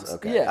Modern times? times.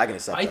 Okay, Yeah. I can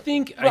accept I that.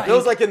 think. If it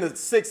was like in the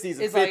 60s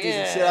and It's 50s like,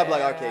 and shit, I'd be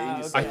like, okay,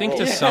 you just I think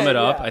to Yeah, sum it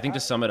up, yeah. I think to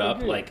sum it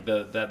up, like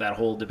that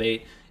whole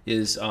debate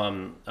is,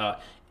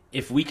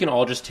 if we can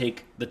all just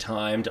take the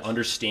time to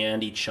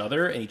understand each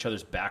other and each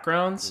other's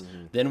backgrounds,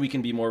 then we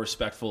can be more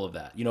respectful of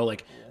that.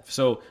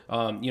 So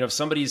if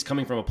somebody's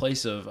coming from a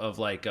place of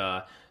like,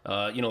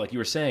 like you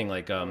were saying,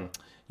 like,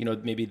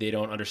 maybe they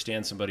don't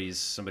understand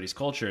somebody's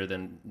culture,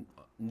 then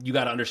you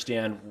got to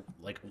understand,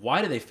 like, why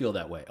do they feel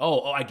that way?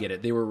 Oh, I get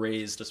it. They were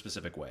raised a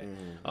specific way,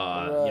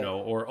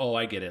 or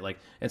I get it. Like,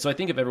 and so I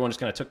think if everyone just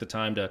kind of took the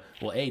time to,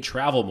 well, A,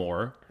 travel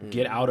more,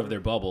 get out of their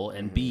bubble,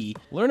 and B,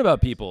 learn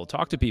about people,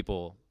 talk to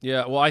people.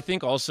 Yeah. Well, I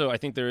think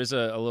there is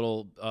a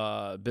little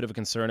bit of a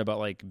concern about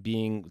like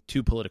being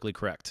too politically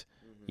correct.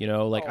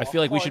 I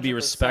feel like we should be 100%,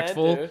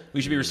 respectful. dude.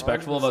 We should be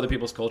respectful of other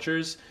people's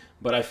cultures,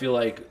 but I feel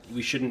like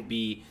we shouldn't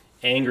be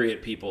angry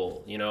at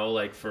people, you know,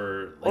 like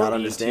for like, Not being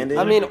understanding?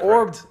 too I mean,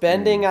 or correct.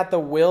 bending at the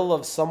will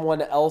of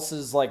someone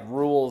else's like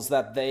rules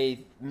that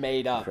they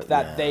made up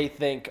that they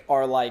think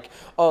are like,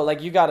 oh,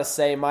 like you got to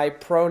say my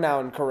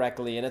pronoun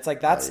correctly, and it's like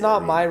that's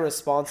not my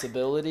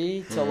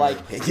responsibility to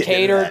like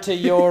cater to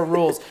your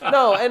rules.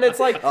 No, and it's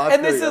like, I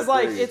and feel this you, is I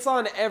like feel you. it's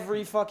on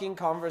every fucking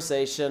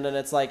conversation, and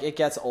it's like it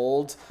gets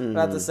old, but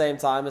at the same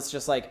time, it's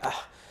just like.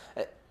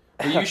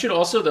 But you should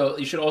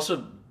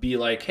also be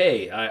like,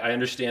 hey, I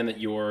understand that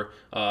you're,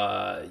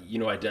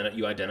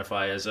 you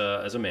identify as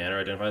a man or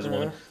identify as a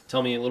woman.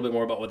 Tell me a little bit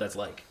more about what that's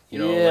like. You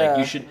know, Yeah,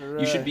 like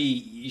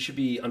you should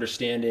be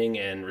understanding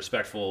and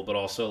respectful, but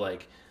also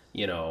like,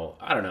 you know,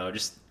 I don't know,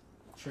 just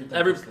Treat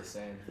them just the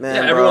same. Man,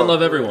 yeah, bro. everyone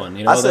love everyone.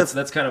 You know, I said-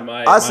 that's kind of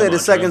my. I my say the mantra.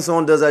 second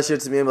someone does that shit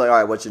to me, I'm like, all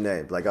right, what's your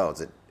name? Like, oh,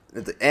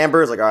 it's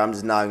Amber. It's like, all right, I'm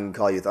just not gonna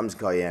call you. I'm just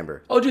gonna call you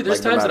Amber. Oh, dude, there's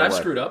Like, no times that matter I've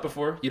what. screwed up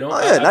before. You know. Oh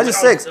yeah, not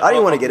just six. I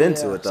didn't want to get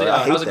into it though. Say,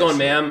 I hate how's it that going, shit.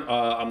 ma'am?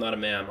 I'm not a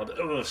ma'am.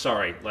 Oh,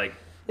 sorry. Like.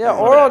 Yeah, my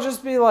or bad. I'll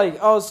just be like,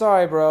 "Oh,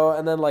 sorry, bro,"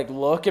 and then like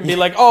look and be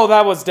like, "Oh,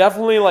 that was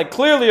definitely like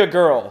clearly a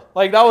girl.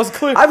 Like that was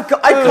clear." I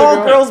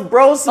call girls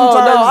bro Oh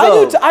sometimes. no, I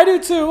though. do. I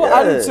do too.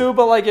 I do Yeah. too.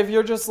 But like, if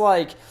you're just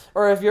like,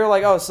 or if you're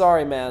like, "Oh,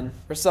 sorry, man,"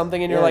 or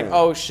something, and you're like, Yeah.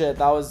 "Oh shit,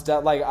 that was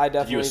like I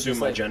definitely." You assume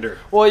just, my like, gender.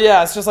 Well,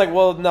 yeah, it's just like,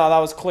 well, no, that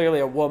was clearly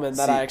a woman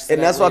that See, I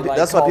accidentally. and that's why like,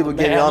 that's why called people a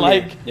get me man. on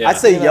like, me. Yeah. I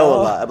say You yo a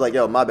know? lot. I'm like,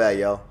 yo, my bad,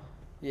 yo.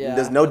 Yeah,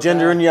 There's no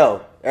gender in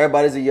yo.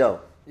 Everybody's a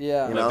yo.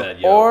 Yeah, You My know? bad,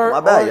 yo. or My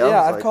bad, or, yo. yeah,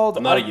 It's I've like- called.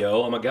 I'm not a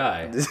yo. I'm a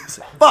guy.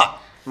 Fuck.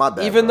 My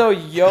bad. Even bro. though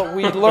yo,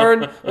 we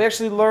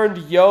actually learned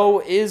yo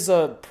is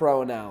a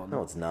pronoun.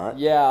 No, it's not.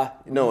 Yeah.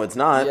 No, it's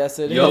not. Yes,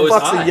 it Yo Who is the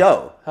fuck's I. a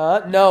yo?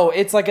 Huh? No,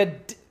 it's like a.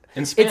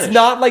 In Spanish. It's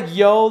not like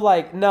yo,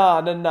 like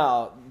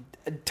no.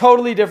 A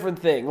totally different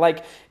thing.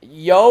 Like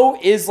yo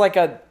is like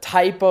a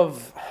type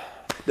of.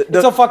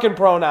 It's a fucking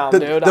pronoun,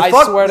 dude. I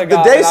swear to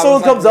God. The day and I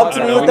someone was like, comes up what? to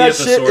I me know, with we that need a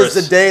shit is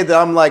the thesaurus. day that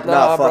I'm like, nah,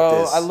 Nah, fuck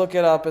bro. this. I look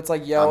it up. It's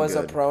like yo I'm is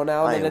a good.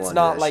 pronoun, I and ain't it's wanna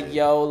not do that like shit.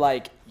 yo,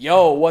 like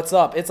yo, what's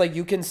up? It's like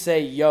you can say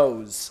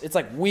yos. It's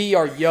like we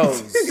are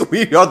yos.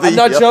 We are the I'm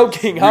not yos.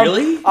 joking.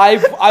 Really?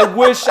 I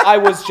wish I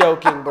was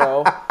joking,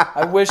 bro.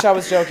 I wish I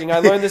was joking. I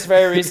learned this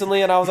very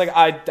recently, and I was like,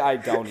 I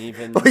don't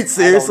even. Wait,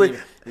 seriously? I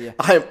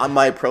don't even- yeah.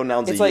 My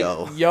pronouns It's are like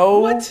yo. yo.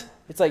 What?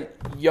 It's like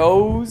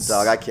yos.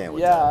 Dog, I can't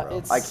with yeah, that, bro.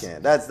 it's. I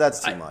can't. That's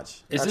too much.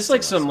 Is That's this too like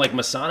much. some like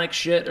Masonic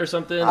shit or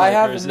something? I Like, or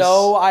have is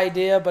no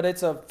idea, but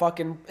it's a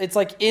fucking. It's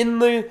like in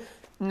the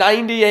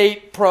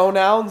 98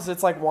 pronouns.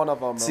 It's like one of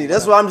them. See,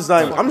 that's why I'm just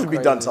not. I'm Fucking just be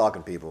done crazy.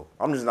 talking to people.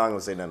 I'm just not gonna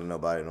say nothing to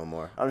nobody no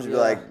more. I'm just be Yeah.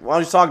 like, why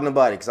don't you talk to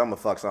nobody? Because I'm gonna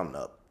fuck something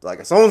up. Like,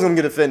 if someone's gonna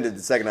get offended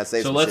the second I say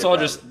So some let's shit all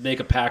about just it.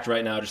 make a pact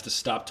right now, just to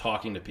stop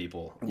talking to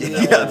people. And Yeah,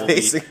 then we'll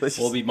basically.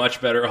 we'll be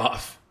much better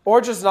off. Or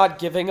just not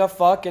giving a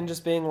fuck and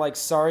just being like,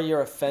 sorry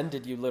you're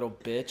offended, you little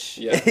bitch.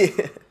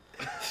 Yeah.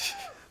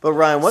 But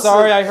Ryan, what's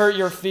Sorry the, I hurt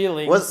your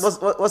feelings.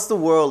 what's the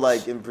world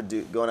like in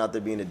going out there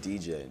being a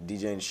DJ,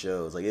 DJing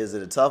shows? Like, is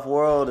it a tough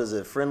world? Is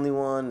it a friendly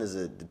one? Is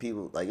it the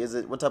people like? Is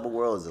it what type of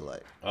world is it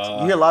like?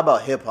 You hear a lot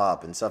about hip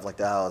hop and stuff like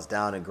that. How it's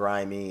down and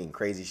grimy and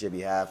crazy shit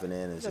be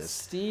happening. It's Yeah, just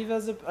Steve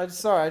as a. I'm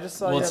sorry, I just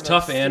saw. Well, you it's have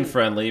tough a and Steve.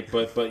 friendly,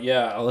 but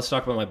yeah, let's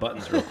talk about my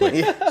buttons real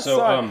quick. So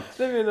Sorry.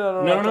 Didn't mean to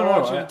interrupt. no. I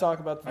want you to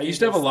talk about. The I used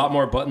to have a DJ lot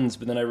more buttons,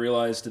 but then I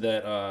realized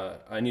that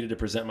I needed to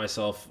present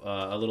myself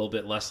a little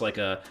bit less like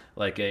a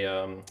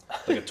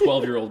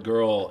 12-year-old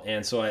girl,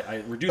 and so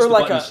I reduced Or the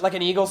like buttons. like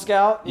an Eagle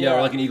Scout. Yeah,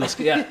 or like an Eagle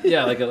Scout.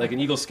 Yeah, like an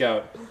Eagle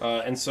Scout.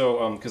 And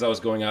so, because I was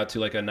going out to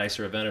like a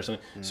nicer event or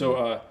something,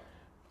 so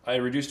I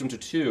reduced them to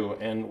 2,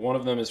 and one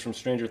of them is from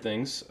Stranger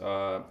Things,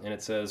 and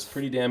it says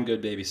 "Pretty damn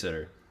good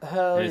babysitter,"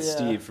 Hell and it's yeah.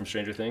 Steve from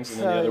Stranger Things, and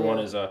then the Hell other yeah. one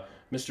is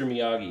Mr.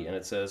 Miyagi, and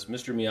it says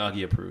 "Mr.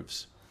 Miyagi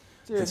approves."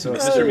 Dude, And so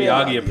if hell Mr.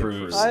 yeah. Miyagi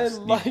approves, I you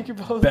like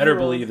both. better of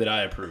those. believe that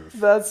I approve.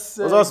 That's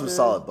sick. Those are some dude.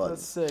 solid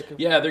buttons. That's sick.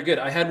 Yeah, they're good.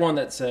 I had one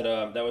that said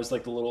that was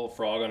like the little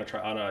frog on a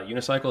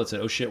unicycle. It said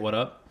 "Oh shit, what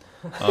up?"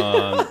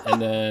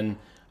 And then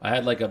I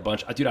had like a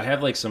bunch. Dude, I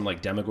have like some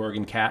like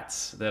Demogorgon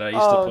cats that I used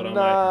to Oh, put on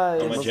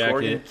nice. my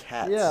Demogorgon jacket.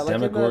 cats. Yeah, like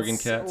Demogorgon in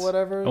that cats.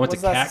 Whatever. I went to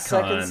was that CatCon.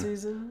 second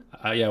season?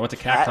 Yeah, I went to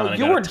CatCon. Oh, I you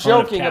got were a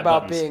ton of joking cat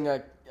about buttons. being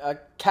a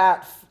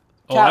cat.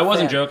 Oh, I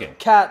wasn't fan. joking.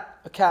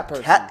 A cat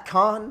person.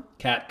 CatCon,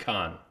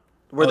 CatCon.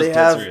 where I was they dead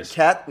have serious.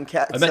 cat and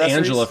cat. I met accessories?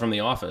 Angela from The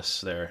Office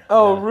there.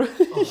 Oh, Yeah.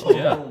 really?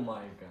 Yeah. Oh my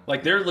god.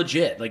 Like they're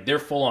legit. Like they're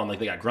full on. Like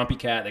they got Grumpy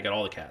Cat. They got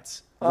all the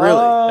cats. Really?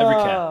 Every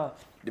cat. Ah.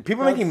 Do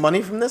people making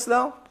money from this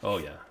now? Oh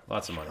yeah,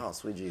 lots of money. Oh,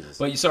 sweet Jesus.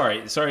 But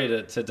sorry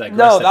to digress.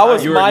 No, that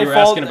was you were, my you were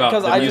fault, asking about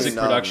 'cause the I music just-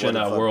 No, production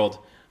what the fuck. world.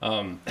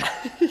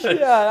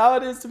 Yeah, how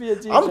it is to be a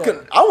DJ. I want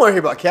to hear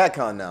about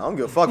CatCon now. I don't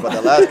give a fuck about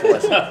that last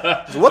question.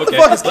 So what Okay,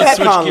 the fuck is let's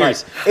switch CatCon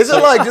gears. like? Is it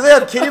like, do they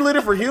have kitty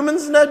litter for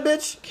humans in that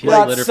bitch? Kitty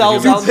That litter for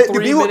sells humans. out in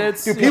 3 people,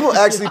 minutes. do people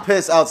actually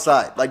piss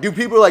outside? Like, do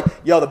people like,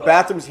 yo, the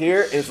bathroom's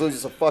here, and it's literally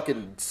just a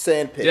fucking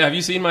sand pit? Yeah, have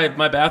you seen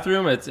my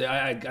bathroom? It's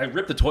I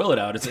ripped the toilet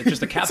out. It's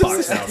just a cat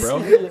box now, bro.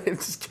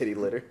 It's just kitty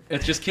litter.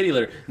 It's just kitty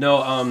litter. No,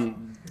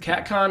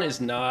 CatCon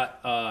is not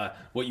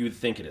what you would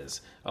think it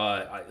is.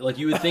 Like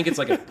you would think it's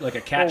like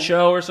a cat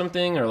show or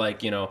something, or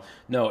like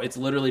no, it's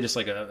literally just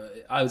like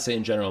I would say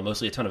in general,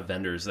 mostly a ton of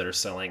vendors that are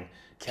selling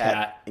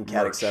cat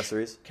merch,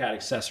 accessories. cat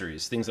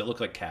accessories, things that look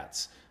like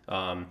cats.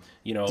 Do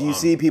Do you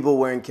see people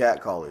wearing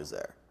cat collars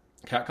there?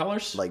 cat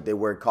collars? Like they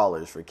wear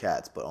collars for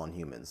cats, but on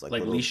humans,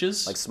 Like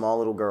leashes? like small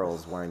little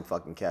girls wearing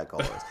fucking cat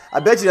collars. I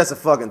bet you that's a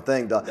fucking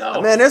thing, dog.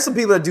 No. Man, there's some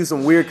people that do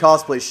some weird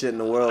cosplay shit in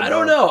the world. I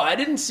don't know. I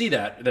didn't see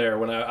that there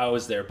when I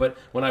was there, but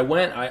when I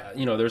went,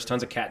 there's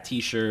tons of cat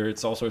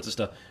T-shirts, all sorts of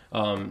stuff.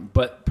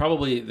 But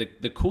probably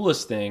the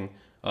coolest thing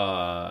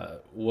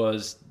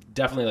was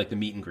definitely like the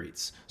meet and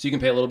greets. So you can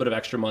pay a little bit of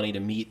extra money to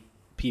meet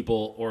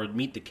people or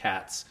meet the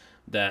cats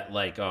that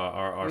like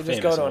are You famous.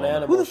 just go to and an well-known.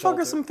 animal Who the fuck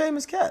shelter. are some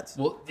famous cats?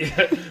 Well,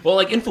 well,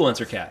 like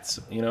influencer cats,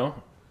 you know,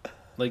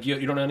 like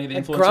you don't know any of the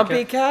influencer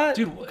Grumpy cat?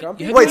 dude.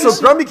 Grumpy have Wait, you so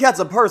seen- Grumpy Cat's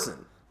a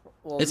person?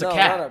 Well, It's a no,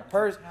 cat. Not a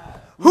person.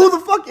 Who the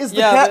fuck is the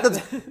Yeah, cat? but-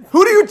 That's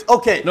who do you?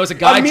 Okay, No, it's a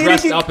guy I'm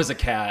dressed meaning- up as a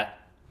cat.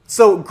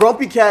 So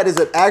Grumpy Cat is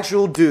an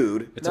actual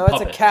dude. It's No, a it's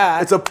puppet. a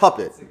cat. It's a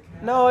puppet.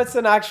 No, it's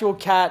an actual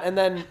cat, and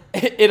then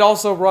it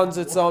also runs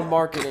its own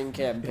marketing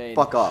campaign.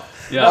 Fuck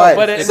off. Yeah, All right,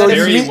 but it's so you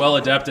very meet- well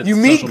adept at You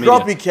meet social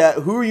Grumpy media. Cat.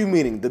 Who are you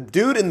meeting? The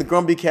dude in the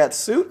Grumpy Cat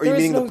suit, or are you There's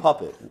meeting no- the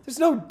puppet? There's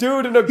no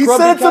dude in a He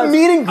Grumpy said it's cat. a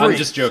meet and greet. I'm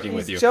just joking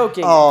with you. He's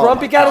joking. Oh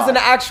Grumpy my Cat is God. an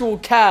actual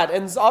cat,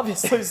 and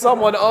obviously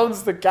someone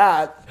owns the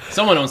cat.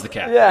 Someone owns the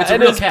cat. Yeah, it's a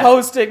and real is cat.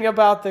 posting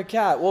about the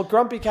cat. Well,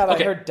 Grumpy Cat,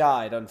 Okay. I heard,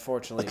 died,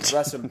 unfortunately.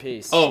 Rest in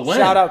peace. Oh, when?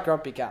 Shout out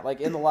Grumpy Cat.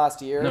 Like, in the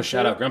last year. No, or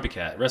shout two. out Grumpy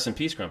Cat. Rest in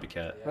peace, Grumpy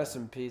Cat. Rest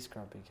in peace,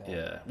 Grumpy Cat.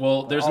 Yeah.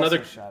 Well, there's Also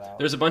another. shout out.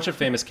 There's a bunch of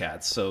famous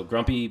cats. So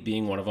Grumpy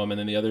being one of them, and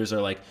then the others are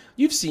like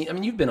you've seen. I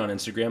mean, you've been on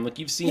Instagram. Like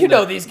you've seen. You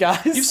know these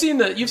guys. You've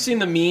seen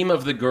the meme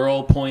of the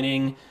girl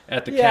pointing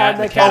at the Yeah, cat.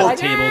 and The the cat cat at the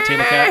like,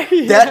 table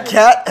cat. That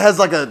cat has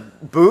like a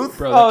booth.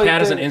 Bro, the Oh,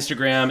 cat has an dude.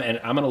 Instagram, and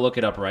I'm gonna look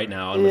it up right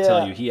now. I'm gonna Yeah.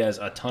 tell you, he has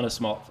a ton of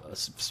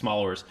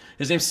followers.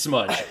 His name's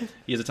Smudge.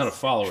 He has a ton of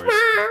followers.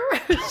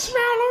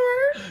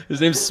 His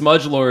name's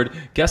Smudge Lord.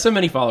 Guess how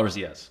many followers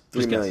he has?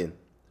 3 Just guess. million.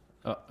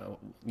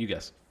 You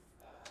guess.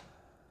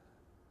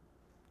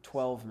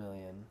 12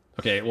 million.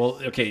 Okay, well,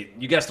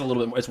 you guessed a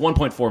little bit more. It's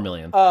 1.4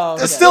 million. Oh,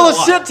 okay. It's still a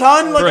lot. shit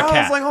ton. Like For a I was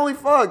cat. like, holy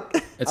fuck.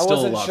 It's I still a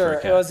wasn't lot sure. for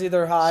a cat. It was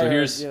either high So or,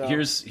 here's you know.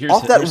 here's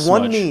Off that here's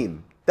one Smudge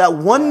meme. That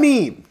one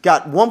meme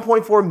got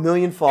 1.4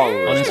 million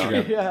followers on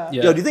Instagram. Yeah.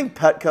 Yeah. Yo, do you think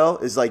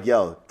Petco is like,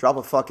 yo, drop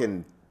a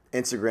fucking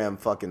Instagram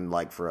fucking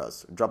like for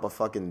us? Drop a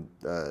fucking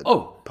post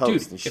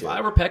dude, and shit. if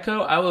I were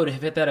Petco, I would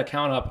have hit that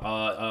account up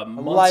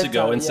months lifetime,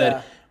 ago and yeah.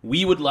 said,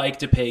 we would like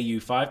to pay you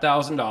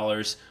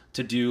 $5,000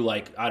 to do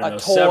like, I don't A know,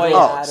 toy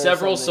ad or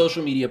several something.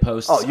 social media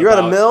posts. Oh, you're at a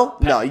about mill?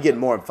 No, you get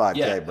more than 5K,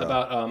 Yeah, bro.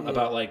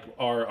 about like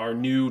our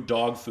new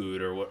dog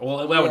food or what?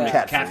 Well, that would be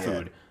Yeah. cat food,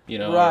 food, you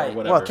know, Right. or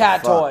whatever.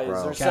 Cat Fuck, toys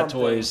bro. or Cat something.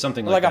 toys,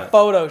 something Or like a that.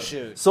 photo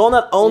shoot. Someone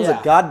that owns Yeah.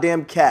 a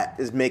goddamn cat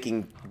is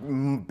making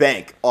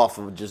bank off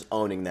of just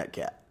owning that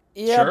cat.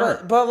 Yeah,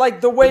 Sure. but like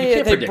the You way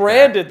can't they predict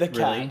branded that, the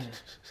cat. really.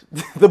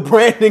 The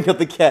branding of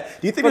the cat.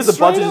 Do you think But there's a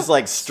bunch of straight just up-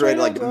 like straight straight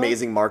like up, bro.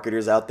 amazing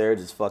marketers out there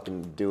just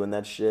fucking doing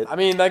that shit? I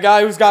mean, the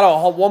guy who's got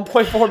a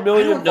 1.4 I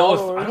million don't know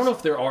followers.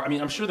 if there are. I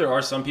mean, I'm sure there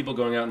are some people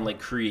going out and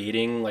like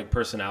creating like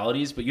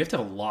personalities, but you have to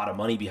have a lot of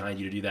money behind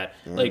you to do that.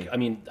 Like, I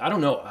mean, I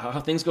don't know how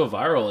things go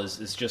viral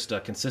is just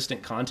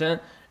consistent content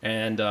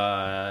and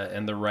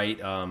the right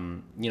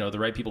the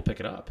right people pick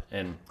it up.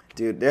 And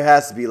Dude, there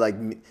has to be like.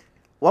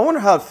 Well, I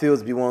wonder how it feels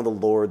to be one of the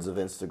lords of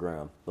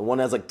Instagram. The one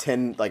that has like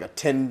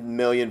 10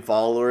 million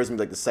followers, and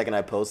be like the second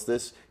I post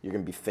this, you're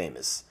gonna be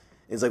famous.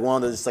 It's like one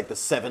of the just like the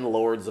 7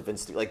 lords of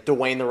Instagram, like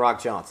Dwayne the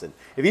Rock Johnson.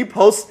 If he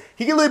posts,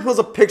 he can literally post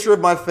a picture of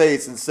my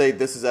face and say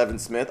this is Evan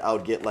Smith. I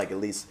would get like at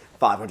least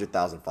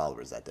 500,000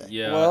 followers that day.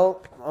 yeah,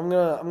 Well, I'm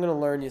gonna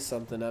learn you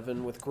something,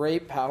 Evan. With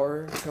great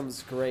power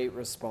comes great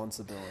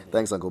responsibility.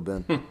 Thanks, Uncle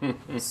Ben.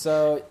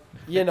 So,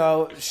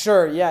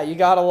 sure, yeah, you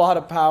got a lot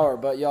of power,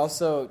 but you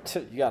also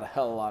you got a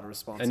hell of a lot of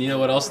responsibility. and you know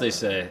what else they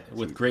say?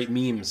 With great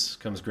memes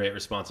comes great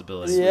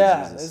responsibility.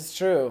 Yeah, Jesus. it's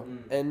true.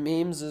 And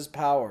memes is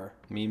power.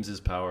 Memes is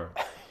power.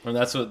 And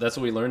that's what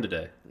we learned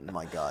today. Oh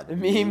my God,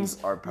 Memes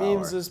are power.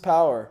 Memes is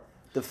power.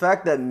 The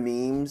fact that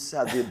memes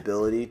have the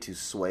ability to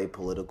sway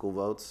political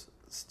votes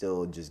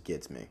still just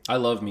gets me. I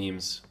love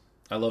memes.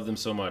 I love them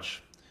so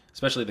much,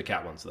 especially the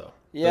cat ones though.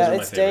 Yeah, Those are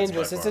my it's favorites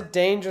dangerous. by It's a far.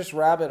 dangerous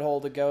rabbit hole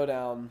to go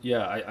down.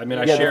 Yeah, I mean,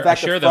 I Yeah, share the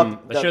fact them.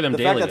 that I share them the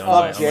daily fact that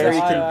on my fuck Jerry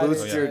Yeah, can yeah,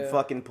 boost yeah, your yeah.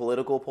 fucking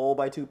political poll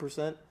by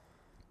 2%.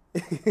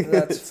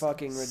 That's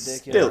fucking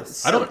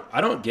ridiculous. I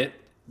don't get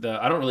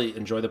I don't really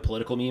enjoy the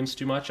political memes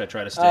too much. I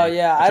try to stay. Oh,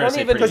 yeah, I I try to don't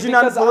stay even- pretty- Because you're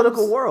not in the Because I'm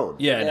political s- world.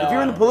 Yeah, no, If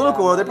you're in the no.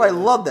 political world, they probably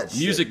love that shit.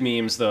 Music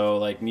memes though,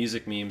 like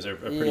music memes are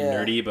pretty Yeah.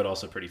 nerdy, but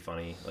also pretty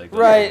funny. Like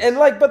Right, and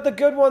but the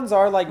good ones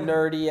are like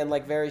nerdy and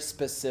like very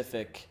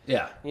specific.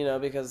 yeah.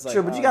 Because like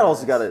Sure, but you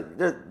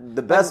gotta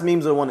the best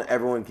memes are the one that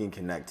everyone can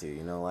connect to.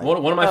 Like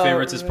One of my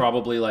favorites is yeah.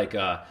 probably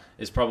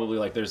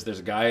like there's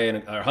a guy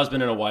and a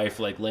husband and a wife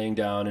like laying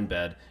down in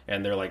bed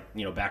and they're like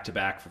back to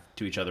back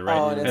to each other, right?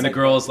 Oh, and it's and the like-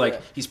 girl is like yeah.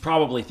 he's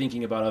probably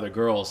thinking about other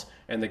girls,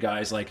 and the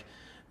guy's like,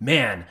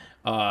 man,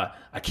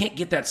 I can't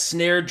get that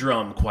snare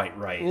drum quite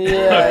right.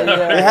 Yeah, they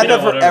yeah. had that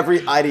for whatever.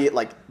 every idea,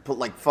 like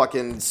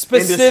fucking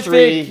Specific,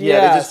 industry. Yeah,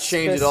 yeah, they just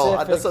change it all.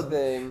 That's specific the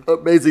thing.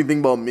 amazing thing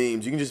about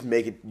memes. You can just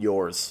make it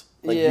yours.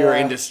 your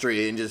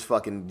industry and just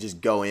fucking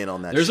just go in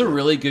on that. There's shit. a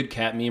really good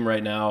cat meme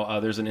right now.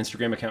 There's an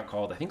Instagram account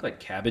called, I think, like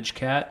Cabbage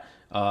Cat.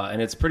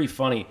 And it's pretty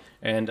funny.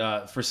 And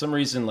for some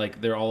reason,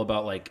 like, they're all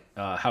about like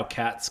how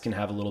cats can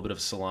have a little bit of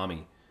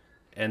salami.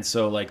 And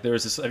so, like,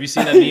 there's this. Have you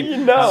seen that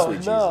meme? No.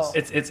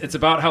 It's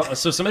about how.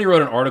 So somebody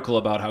wrote an article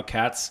about how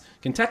cats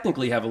can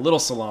technically have a little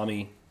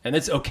salami, and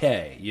it's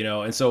okay, you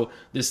know. And so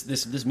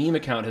this meme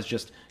account has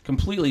just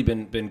completely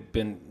been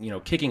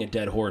kicking a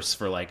dead horse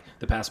for like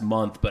the past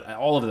month. But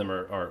all of them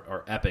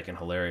are epic and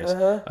hilarious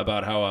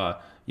about how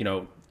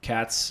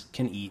cats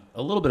can eat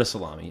a little bit of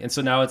salami. And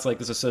so now it's like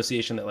this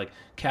association that like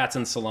cats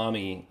and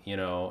salami, I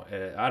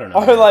don't know.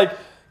 Or like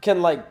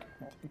can like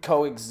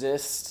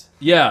coexist.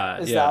 Yeah.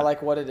 Is that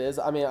like what it is?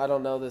 I mean, I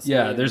don't know this.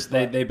 Yeah,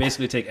 meme, they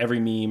basically take every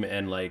meme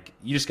and like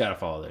you just gotta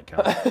follow that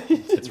account.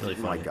 It's really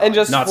funny. And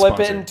just Not flip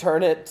sponsored. it and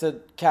turn it to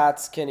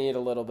cats can eat a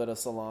little bit of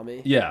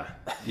salami. Yeah.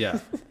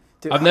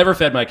 I've never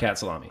fed my cat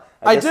salami.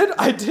 I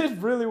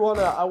did really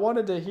I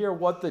wanted to hear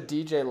what the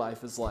DJ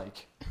life is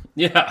like.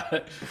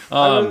 Yeah.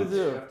 I really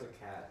do. After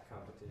cat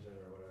competition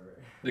or whatever.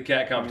 The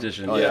cat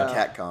competition. Oh yeah.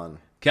 yeah, CatCon.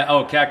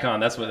 CatCon.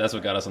 That's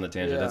what got us on the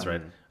tangent. Yeah. That's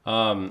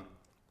right.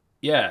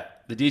 Yeah.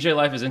 The DJ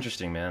life is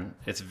interesting, man.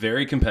 It's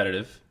very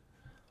competitive,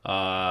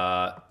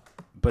 but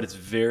it's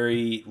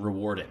very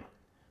rewarding.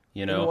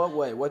 In what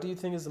way? What do you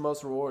think is the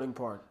most rewarding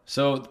part?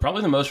 So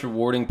probably the most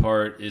rewarding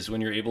part is when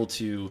you're able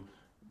to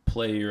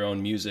play your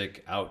own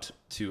music out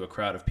to a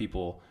crowd of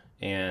people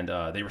and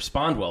they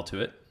respond well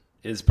to it.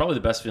 Is probably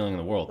the best feeling in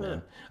the world,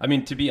 man. I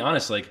mean, to be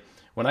honest, like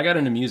when I got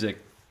into music,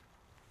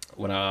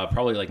 when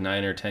probably like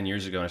 9 or 10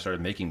 years ago, and I started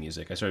making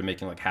music, I started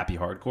making like happy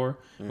hardcore,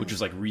 which was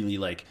like really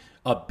like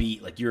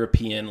upbeat, like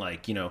European,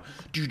 like really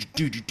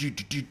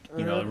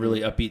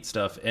upbeat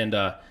stuff. And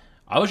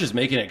I was just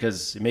making it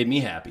because it made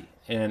me happy,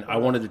 and I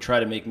wanted to try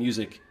to make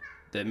music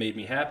that made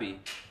me happy.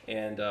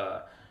 And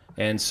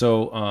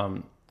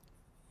so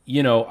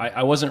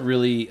I wasn't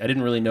really, I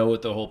didn't really know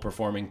what the whole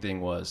performing thing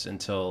was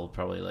until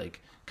probably like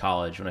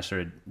college when I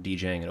started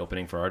DJing and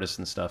opening for artists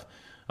and stuff.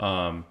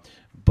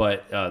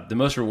 But the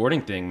most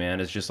rewarding thing, man,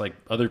 is just like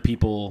other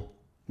people,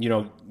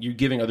 you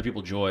giving other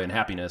people joy and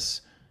happiness,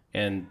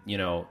 and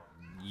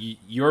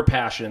your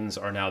passions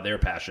are now their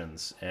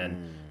passions,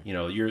 and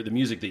the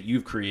music that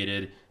you've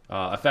created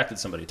affected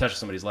somebody, touched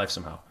somebody's life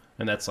somehow,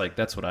 and that's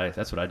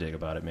what I dig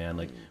about it, man.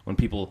 Like when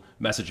people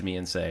message me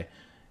and say,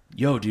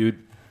 "Yo, dude,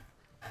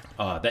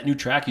 that new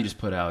track you just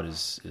put out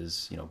is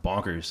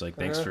bonkers. Like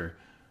thanks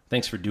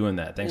for doing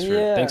that. Thanks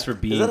for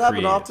being Does that happen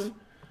creative." often?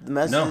 The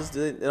messages,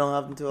 they don't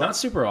happen too often? Not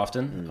super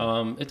often.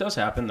 It does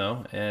happen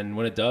though, and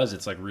when it does,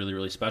 it's like really,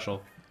 really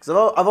special.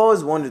 Because I've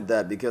always wondered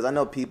that, because I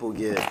know people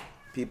get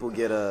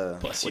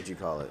what you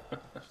call it,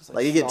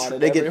 like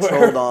they get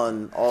trolled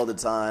on all the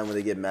time when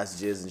they get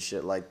messages and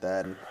shit like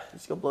that, and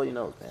just go blow your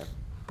nose, man.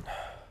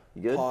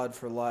 You good? Pod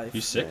for life.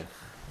 You sick?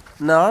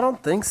 No, I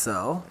don't think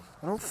so.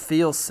 I don't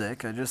feel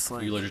sick. I just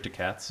like. Are you allergic to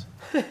cats?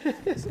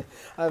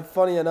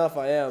 Funny enough,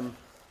 I am.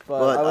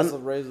 But I was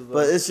raised with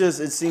But it's just,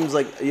 it seems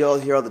like you all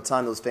hear all the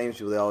time those famous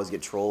people, they always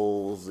get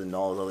trolls and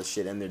all this other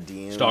shit in their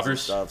DMs. Stalkers? And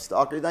stuff.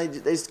 Stalkers. They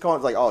just call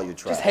it like, oh, you're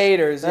trash. just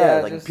haters.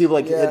 Like just, people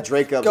hit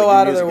Drake up, go like,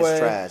 out your of their music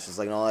is way. trash. It's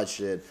like all that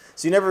shit.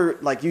 So you never,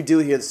 like, you do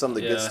hear some of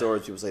the good Yeah.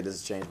 stories. People say, this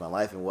has changed my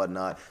life and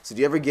whatnot. So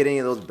do you ever get any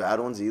of those bad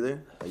ones either?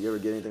 Like, you ever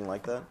get anything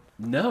like that?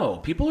 No,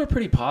 people are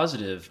pretty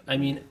positive. I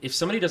mean, if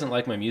somebody doesn't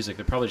like my music,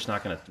 they're probably just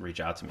not going to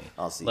reach out to me.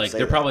 I'll see. Like Say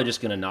they're that. probably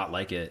just going to not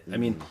like it. I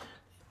mean,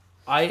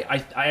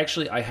 I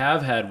actually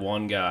have had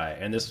one guy,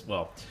 and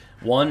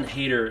one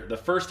hater, the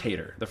first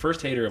hater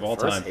of all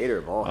time. First hater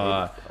of all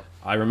haters.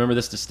 I remember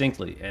this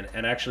distinctly,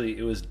 and actually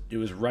it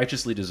was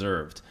righteously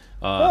deserved.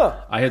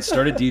 I had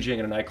started DJing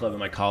at a nightclub in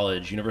my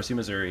college, University of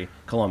Missouri,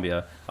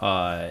 Columbia,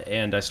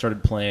 and I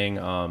started playing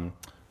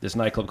this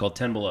nightclub called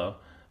 10 Below,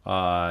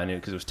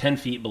 because it was 10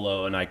 feet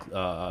below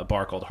a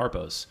bar called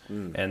Harpo's,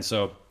 and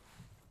so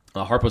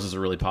Harpo's is a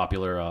really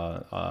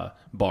popular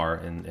bar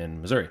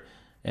in Missouri,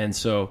 and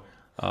so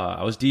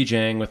I was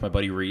DJing with my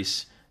buddy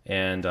Reese,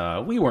 and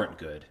we weren't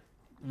good.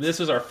 This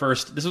was our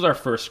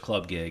first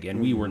club gig,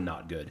 and we were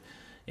not good.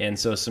 And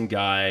so some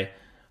guy,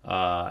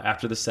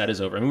 after the set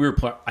is over, and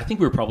I think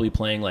we were probably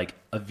playing like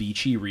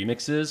Avicii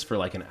remixes for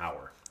like an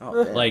hour.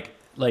 Oh, man.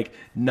 Like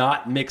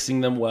not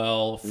mixing them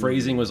well,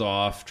 phrasing was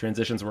off,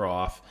 transitions were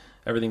off,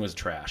 everything was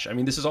trash. I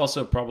mean, this is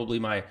also probably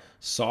my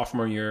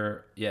sophomore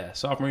year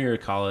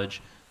of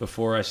college,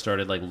 before I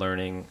started like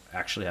learning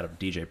actually how to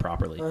DJ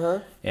properly.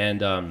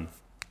 And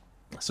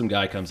some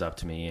guy comes up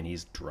to me and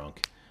he's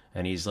drunk,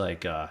 and he's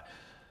like,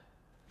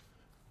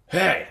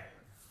 "Hey,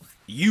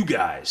 you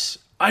guys,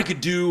 I could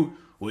do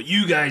what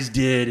you guys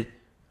did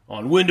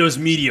on Windows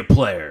Media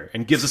Player,"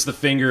 and gives us the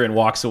finger and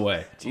walks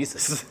away.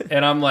 Jesus.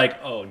 And I'm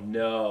like, oh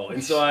no.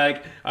 And so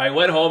I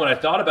went home and I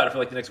thought about it for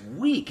like the next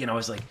week, and I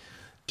was like,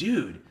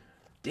 dude,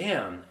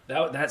 damn,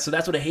 so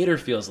that's what a hater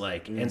feels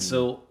like. And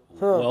so,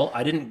 well,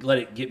 I didn't let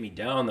it get me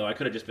down though. I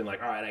could have just been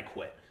like, all right, I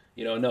quit.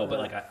 No, but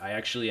like I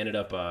actually ended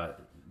up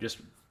just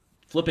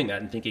flipping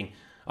that and thinking,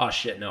 oh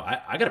shit, no,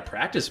 I got to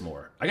practice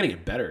more. I got to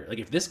get better. Like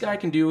if this guy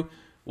can do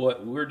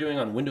what we were doing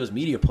on Windows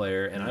Media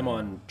Player, and I'm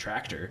on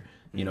Tractor,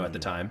 at the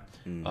time.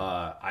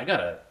 I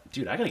gotta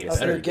get That's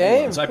better. your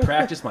game. So I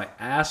practiced my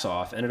ass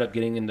off. Ended up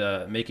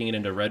making it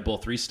into Red Bull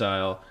 3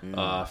 style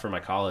for my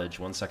college,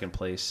 won second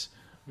place,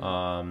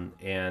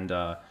 and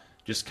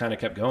just kind of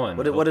kept going.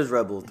 What is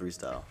Red Bull 3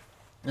 style?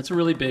 It's a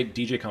really big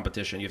DJ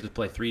competition. You have to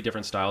play 3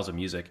 different styles of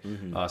music,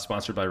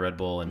 sponsored by Red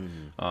Bull,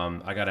 and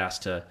I got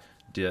asked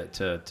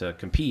to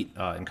compete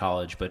in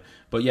college, but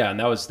yeah, and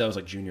that was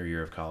like junior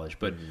year of college,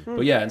 but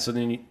yeah, and so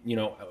then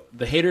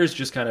the haters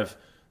just kind of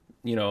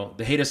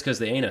they hate us because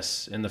they ain't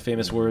us, in the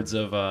famous words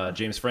of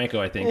James Franco,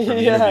 I think, from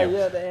the interview.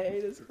 Yeah, they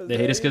hate us. They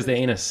hate us because they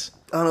ain't us.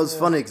 I don't know. It's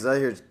funny because I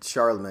hear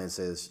Charlemagne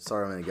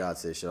God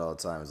say shit all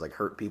the time. It's like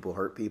hurt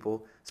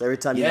people. So every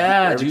time you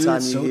hear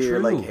true.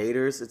 like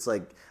haters, it's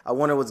like I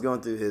wonder what's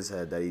going through his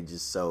head that he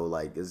just so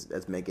like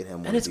that's making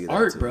him. And it's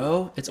art,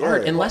 bro. It's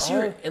art. Unless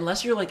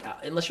you're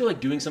like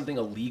doing something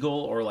illegal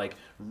or like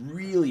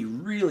really,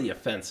 really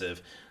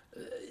offensive,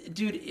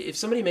 dude. If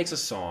somebody makes a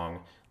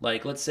song,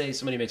 like let's say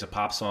somebody makes a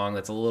pop song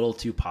that's a little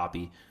too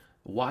poppy,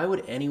 why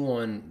would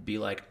anyone be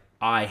like,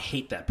 I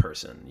hate that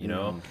person?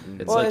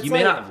 It's like you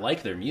may not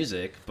like their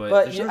music,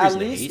 but there's no reason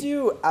to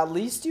hate. At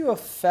least you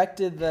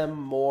affected them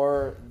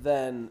more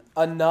than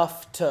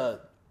enough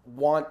to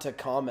want to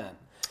comment.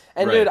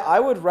 And Right. dude, I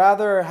would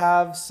rather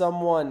have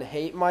someone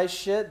hate my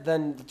shit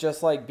than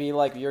just like be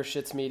like your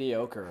shit's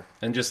mediocre.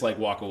 And just like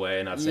walk away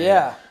and not say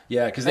Yeah. it.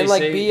 Yeah, because they And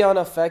like say be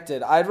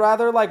unaffected. I'd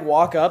rather like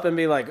walk up and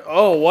be like,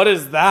 "Oh, what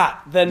is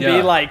that?" than be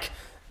Yeah.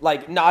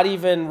 like not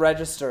even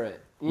register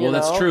it. You Well, know?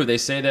 that's true. They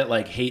say that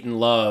like hate and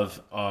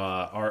love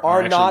are Are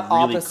actually not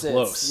really opposites.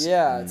 close.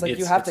 Yeah, it's like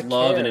you have to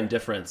love care. and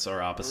indifference are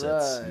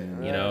opposites.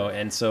 Right,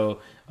 And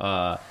so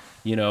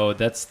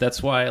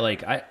that's why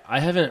like I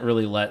haven't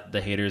really let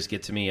the haters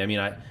get to me. I mean,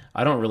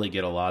 I don't really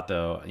get a lot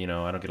though. I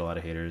don't get a lot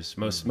of haters.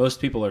 Most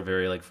people are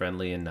very like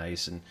friendly and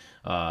nice and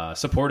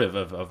supportive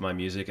of my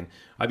music. And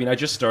I mean, I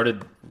just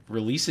started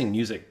releasing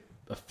music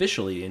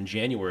officially in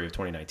January of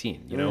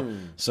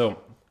 2019.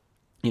 So.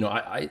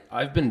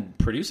 I've been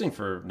producing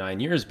for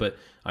 9 years, but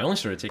I only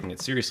started taking it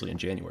seriously in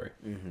January.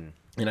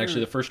 And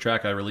actually, the first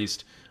track I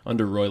released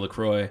under Roy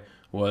LaCroix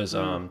was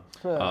a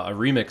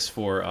remix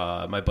for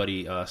my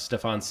buddy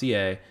Stefan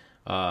Cie,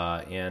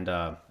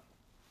 and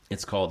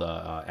it's called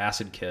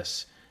Acid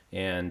Kiss,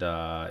 and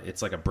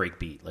it's like a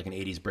breakbeat, like an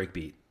 80s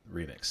breakbeat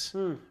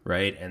remix,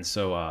 right? And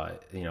so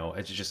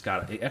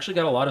it actually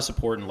got a lot of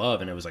support and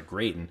love, and it was like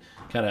great. And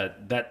kind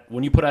of that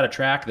when you put out a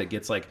track that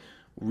gets like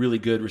really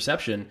good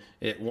reception,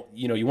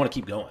 you want to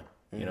keep going.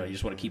 You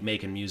just want to keep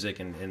making music,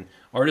 and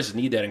artists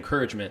need that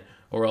encouragement,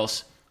 or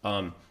else,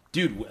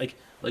 dude, like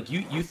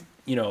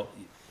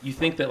you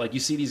think that like you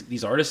see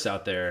these artists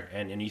out there,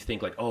 and you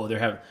think like, oh,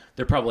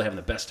 they're probably having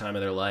the best time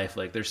of their life,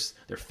 like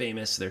they're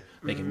famous, they're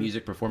making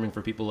music, performing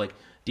for people. Like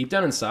deep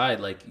down inside,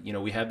 like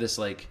we have this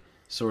like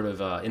sort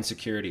of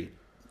insecurity.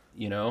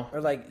 Or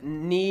like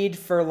need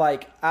for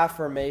like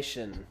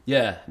affirmation.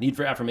 Yeah, need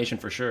for affirmation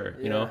for sure.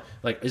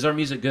 Like, is our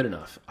music good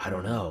enough? I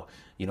don't know.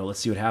 Let's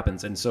see what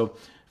happens. And so,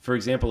 for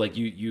example, like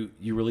you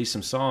release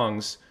some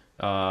songs.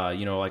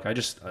 Like I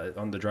just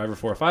on the Driver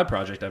 405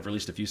 project, I've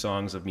released a few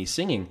songs of me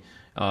singing.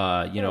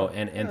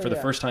 And for the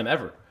first time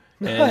ever.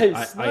 And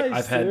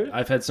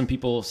I've had some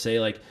people say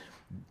like,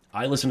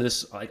 I listened to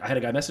this. Like, I had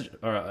a guy message,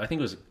 or I think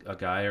it was a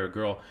guy or a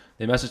girl.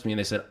 They messaged me and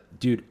they said,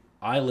 "Dude,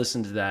 I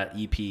listened to that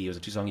EP. It was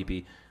a 2-song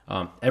EP."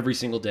 Every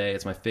single day.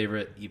 It's my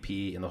favorite EP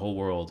in the whole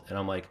world. And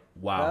I'm like,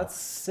 wow. That's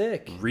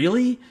sick.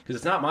 Really? Because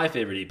it's not my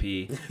favorite EP.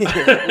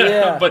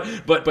 Yeah.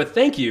 But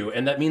thank you.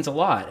 And that means a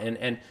lot.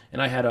 And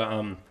I had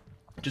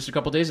just a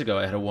couple days ago,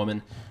 I had a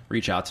woman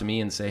reach out to me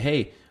and say,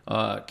 hey,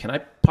 can I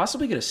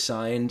possibly get a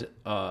signed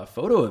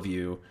photo of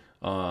you,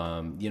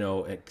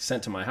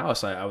 sent to my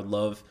house? I would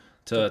love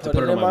to put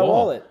it on my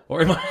wall. Wallet.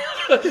 Or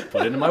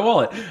put it in my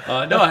wallet.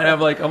 No, I'm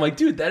like,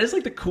 dude, that is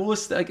like the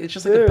coolest. Like, it's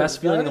just like the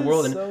best feeling in the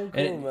world.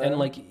 And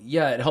like,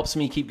 yeah, it helps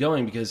me keep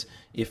going because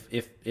if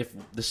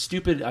the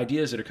stupid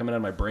ideas that are coming out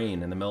of my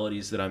brain and the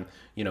melodies that I'm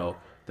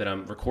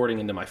recording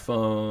into my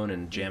phone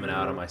and jamming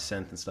out on my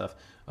synth and stuff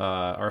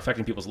are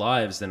affecting people's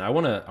lives, then I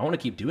want to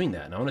keep doing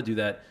that, and I want to do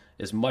that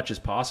as much as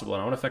possible,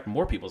 and I want to affect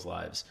more people's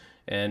lives.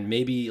 And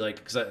maybe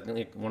because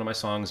one of my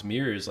songs,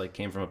 Mirrors, like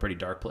came from a pretty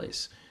dark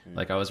place.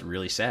 Like I was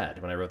really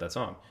sad when I wrote that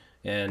song.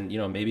 And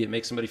maybe it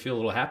makes somebody feel a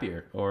little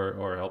happier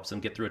or helps them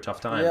get through a tough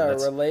time. Yeah,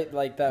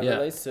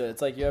 relates to it.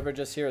 It's like you ever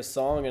just hear a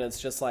song and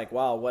it's just like,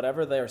 wow,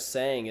 whatever they're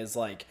saying is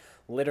like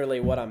literally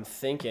what I'm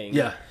thinking.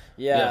 Yeah.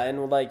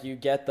 And like you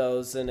get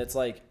those, and it's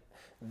like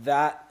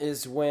that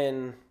is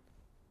when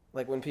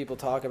people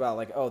talk about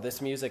like, oh, this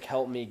music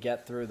helped me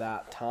get through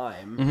that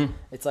time. Mm-hmm.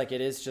 It's like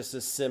it is just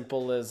as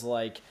simple as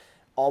like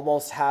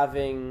almost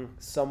having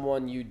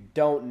someone you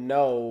don't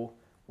know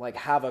like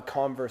have a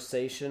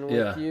conversation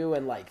with you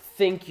and like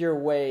think your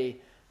way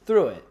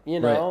through it,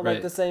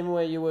 like the same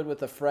way you would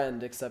with a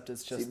friend, except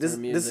it's just this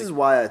music. This is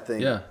why I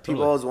think totally.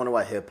 People always wonder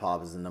why hip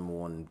hop is the number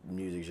one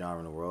music genre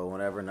in the world,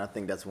 whatever. And I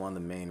think that's one of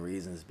the main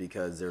reasons,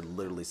 because they're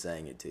literally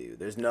saying it to you.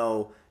 There's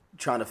no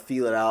trying to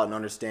feel it out and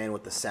understand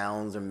what the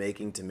sounds are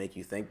making to make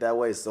you think that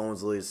way.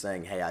 Someone's literally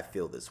saying, "Hey, I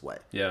feel this way.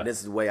 Yeah. And this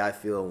is the way I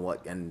feel,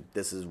 and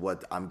this is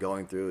what I'm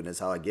going through, and this is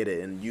how I get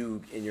it." And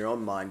you, in your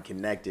own mind,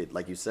 connect it,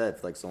 like you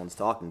said, like someone's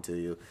talking to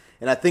you.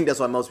 And I think that's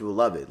why most people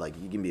love it. Like,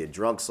 you can be a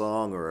drunk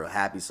song or a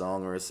happy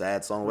song or a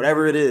sad song,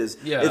 whatever it is.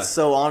 Yeah. It's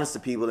so honest to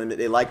people, and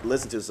they like to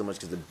listen to it so much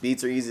because the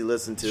beats are easy to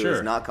listen to. Sure.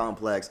 It's not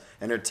complex,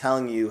 and they're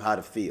telling you how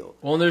to feel.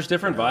 Well, and there's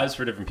different vibes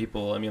for different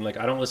people. I mean, like,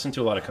 I don't listen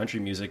to a lot of country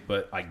music,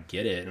 but I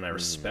get it and I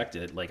respect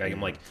it. Like, I'm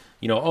like,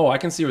 you know, oh, I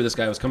can see where this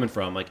guy was coming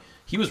from. Like,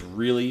 he was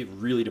really,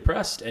 really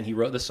depressed, and he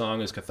wrote this song.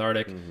 It was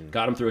cathartic,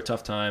 got him through a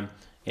tough time,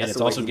 and That's it's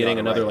the way also he getting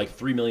got it another right. like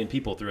 3 million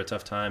people through a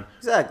tough time.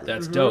 Exactly.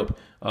 That's dope.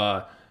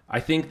 I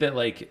think that,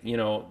 like, you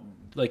know,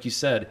 like you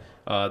said,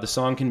 the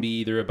song can be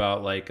either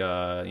about like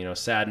you know,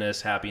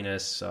 sadness,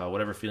 happiness,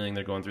 whatever feeling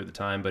they're going through at the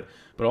time, but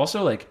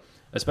also, like,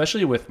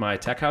 especially with my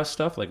tech house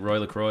stuff, like Roy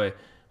LaCroix,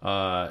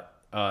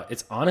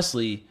 it's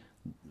honestly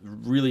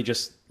really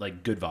just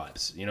like good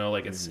vibes, you know,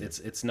 like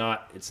it's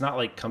not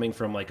like coming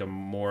from like a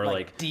more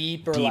like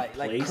deep or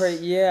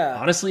place. yeah.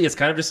 Honestly, it's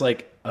kind of just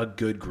like a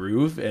good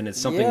groove, and it's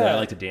something that I Yeah.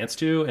 like to dance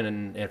to,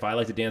 and if I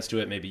like to dance to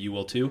it, maybe you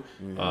will too.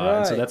 And so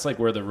Right. that's like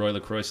where the Roy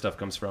LaCroix stuff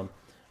comes from.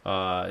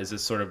 Is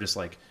this sort of just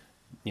like,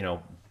 you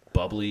know,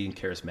 bubbly and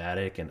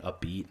charismatic and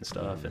upbeat and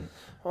stuff, and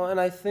Well, and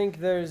I think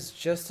there's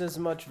just as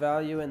much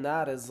value in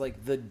that as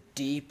like the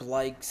deep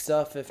like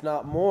stuff, if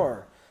not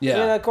more. Yeah.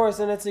 And of course,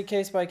 and it's a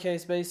case by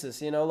case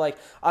basis. You know, like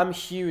I'm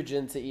huge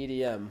into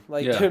EDM.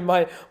 Like, Yeah. dude,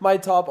 my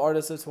top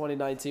artist of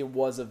 2019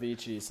 was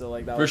Avicii. So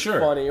like that For was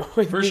sure. funny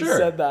when For you sure.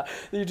 said that.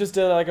 You just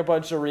did like a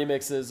bunch of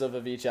remixes of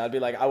Avicii. I'd be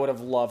like, I would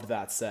have loved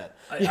that set.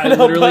 You I know,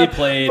 literally but-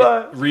 played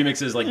but-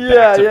 remixes like yeah,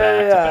 back to yeah,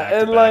 back yeah. to back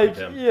And to like, back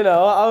with him. you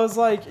know, I was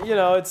like, you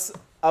know,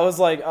 I was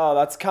like, oh,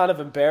 that's kind of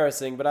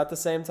embarrassing. But at the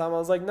same time, I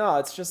was like, no,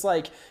 it's just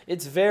like,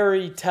 it's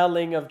very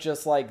telling of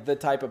just like the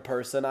type of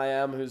person I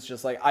am, who's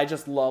just like, I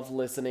just love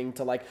listening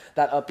to like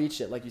that upbeat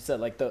shit. Like you said,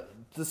 like the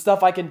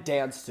stuff I can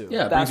dance to.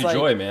 Yeah, it That's brings you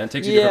like, joy, man. It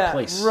takes you to a different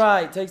place.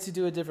 Right. Takes you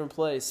to a different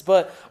place.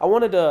 But I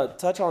wanted to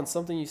touch on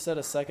something you said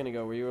a second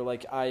ago where you were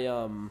like,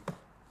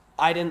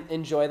 I didn't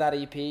enjoy that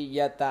EP,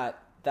 yet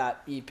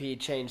that EP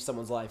changed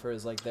someone's life or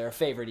is like their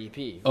favorite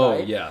EP. Oh,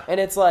 right? yeah. And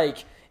it's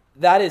like,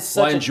 that is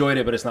such Well, I a enjoyed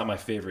it, but it's not my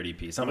favorite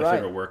EP. It's not my Right.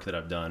 favorite work that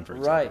I've done, for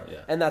example. right. Yeah.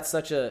 And that's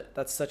such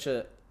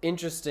a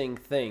interesting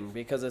thing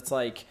because it's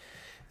like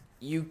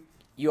you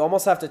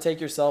almost have to take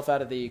yourself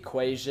out of the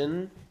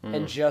equation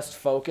and just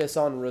focus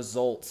on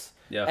results.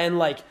 Yeah. And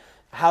like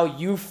how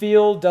you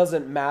feel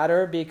doesn't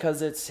matter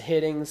because it's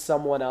hitting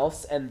someone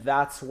else, and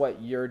that's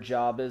what your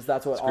job is.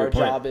 That's what That's a our great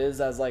point. job is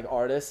as like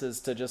artists,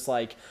 is to just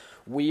like,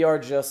 we are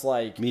just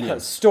like Medium.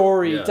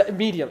 story Yeah.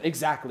 medium,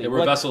 exactly. Yeah, we're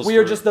Like, vessels we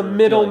are for- just the for feeling.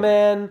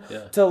 middleman Yeah.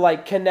 to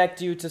like connect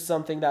you to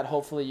something that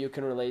hopefully you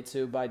can relate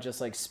to by just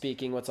like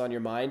speaking what's on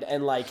your mind,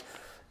 and like,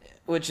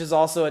 which is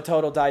also a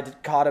total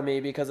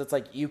dichotomy because it's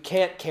like you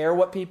can't care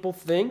what people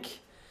think.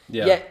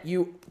 Yeah. Yet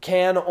you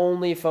can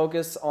only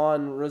focus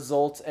on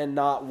results and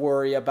not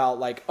worry about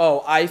like,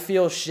 oh, I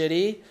feel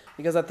shitty,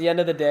 because at the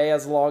end of the day,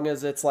 as long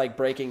as it's like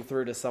breaking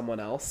through to someone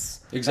else,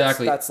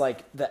 Exactly. that's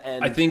like the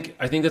end. I think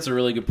that's a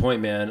really good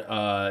point, man.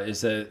 Is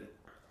that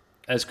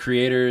as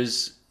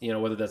creators, you know,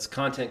 whether that's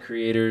content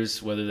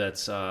creators, whether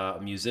that's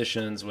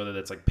musicians, whether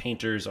that's like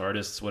painters,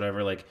 artists,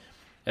 whatever, like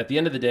at the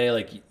end of the day,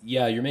 like,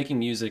 yeah, you're making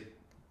music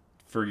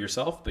for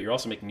yourself, but you're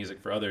also making music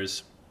for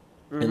others.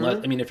 I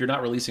mean, if you're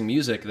not releasing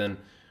music, then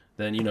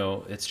you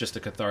know, it's just a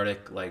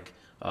cathartic like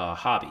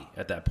hobby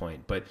at that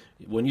point. But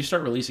when you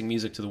start releasing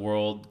music to the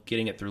world,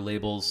 getting it through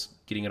labels,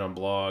 getting it on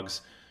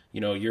blogs, you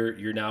know,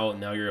 you're now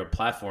you're a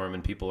platform,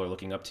 and people are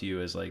looking up to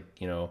you as like,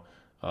 you know,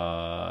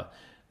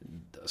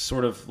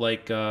 sort of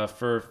like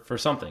for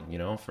something, you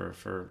know, for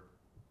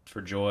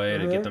joy,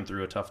 to get them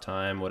through a tough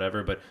time,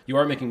 whatever. But you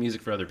are making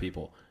music for other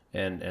people,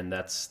 and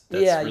that's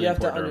yeah, really you have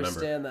to important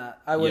understand remember.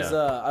 that. I was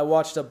Yeah. I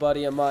watched a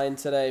buddy of mine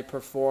today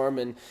perform,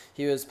 and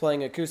he was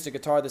playing acoustic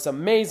guitar. This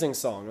amazing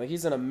song, like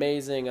he's an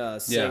amazing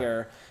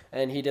singer,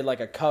 and he did like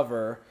a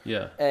cover.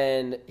 Yeah.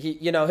 And he,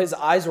 you know, his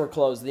eyes were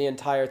closed the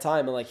entire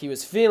time, and like he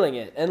was feeling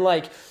it, and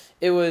like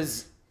it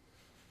was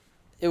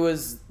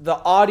the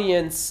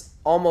audience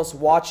almost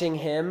watching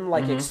him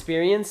like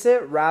experience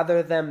it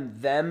rather than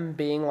them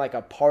being like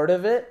a part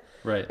of it.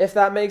 Right. If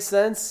that makes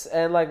sense.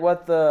 And like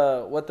what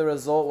the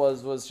result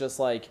was just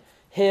like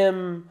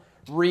him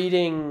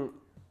reading,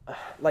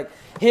 like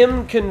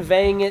him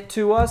conveying it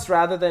to us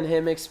rather than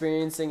him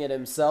experiencing it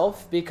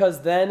himself,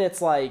 because then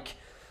it's like,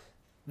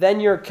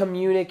 then you're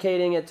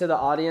communicating it to the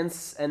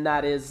audience, and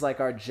that is like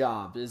our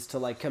job, is to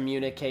like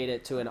communicate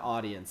it to an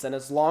audience. And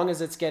as long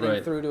as it's getting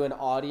Right. through to an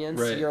audience,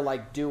 Right. you're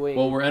like doing.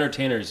 Well, we're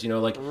entertainers, you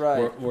know, like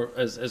Right. we're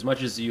as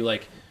much as you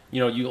like, you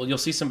know, you'll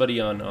see somebody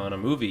on a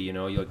movie, you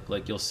know,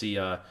 you'll see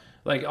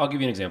like, I'll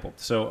give you an example.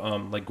 So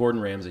like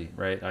Gordon Ramsay,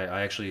 right?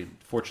 I actually,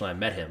 fortunately, I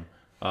met him,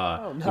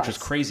 which was nice.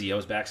 crazy. I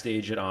was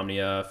backstage at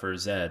Omnia for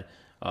Zed,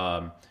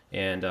 and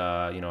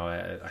you know,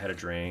 I had a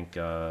drink,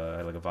 I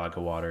had like a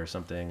vodka water or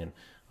something, and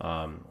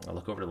I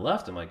look over to the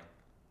left. I'm like,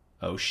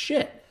 oh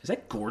shit, is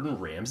that Gordon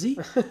Ramsay?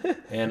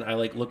 And I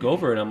like look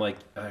over and I'm like,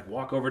 I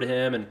walk over to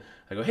him and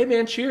I go, hey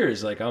man,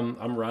 cheers. Like I'm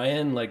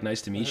Ryan, like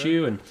nice to meet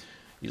you. And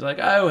he's like,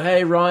 oh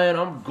hey Ryan,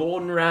 I'm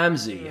Gordon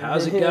Ramsay.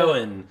 How's it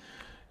going?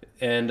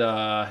 And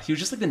he was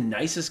just like the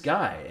nicest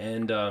guy.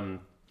 And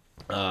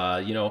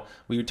you know,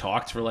 we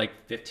talked for like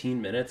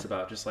 15 minutes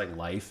about just like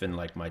life and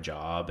like my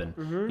job and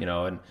you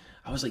know, and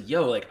I was like,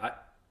 yo, like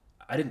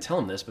I didn't tell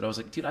him this, but I was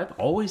like, dude, I've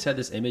always had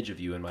this image of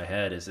you in my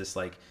head as this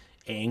like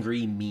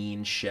angry,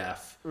 mean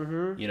chef,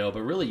 you know,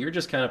 but really you're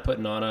just kind of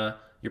putting on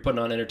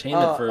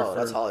entertainment for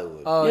that's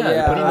Hollywood. Oh Yeah,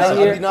 yeah, but he I doesn't-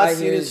 hear- Have you not I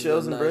seen hear his he's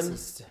shows the in Britain?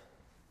 nicest.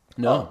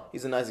 no.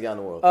 He's the nicest guy in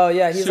the world. Oh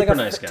yeah, he's Super like a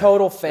nice guy.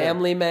 total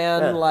family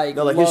man. Yeah. Like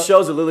no, like his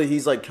shows are literally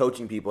he's like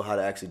coaching people how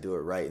to actually do it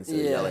right instead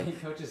of Yeah. yelling. He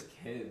coaches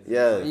kids.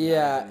 Yeah.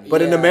 Yeah,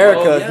 But in yeah.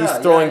 America, Oh, yeah, he's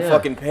throwing yeah.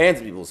 fucking pans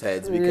at people's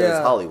heads because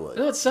Yeah. Hollywood.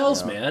 No, it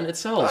sells, You know? man. It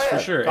sells Oh, yeah. for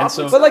sure. And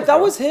Confidence. so, But like that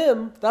bro. was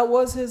him. That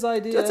was his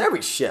idea. That's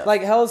every chef.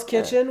 Like Hell's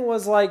Kitchen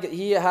was like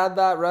he had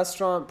that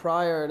restaurant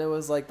prior, and it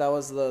was like that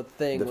was the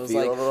thing. The was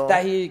feel like of it all?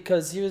 that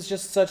because he was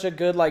just such a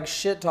good like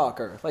shit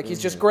talker. Like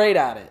he's just great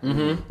at it.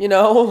 You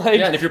know, like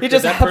yeah, and if, he if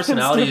just that happens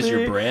personality to is your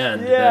be-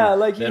 brand, yeah, then,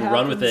 like he then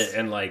run with happens- it.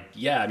 And like,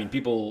 yeah, I mean,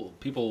 people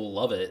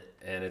love it,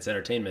 and it's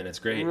entertainment. It's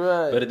great.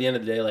 Right. But at the end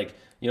of the day, like,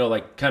 you know,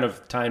 like kind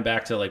of tying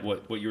back to like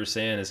what you were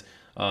saying is,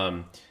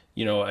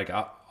 you know, like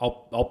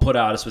I'll put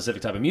out a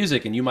specific type of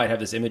music, and you might have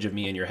this image of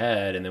me in your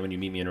head, and then when you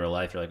meet me in real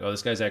life, you're like, oh,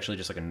 this guy's actually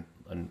just like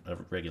a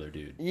regular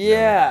dude. You know?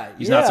 Yeah,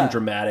 He's not some yeah.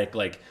 dramatic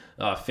like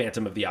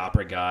Phantom of the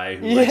Opera guy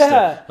who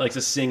Yeah. likes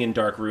to sing in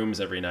dark rooms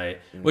every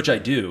night, which I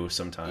do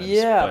sometimes.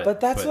 Yeah, but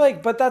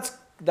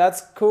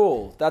that's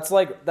cool.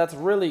 That's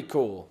really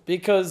cool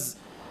because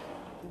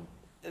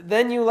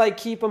then you like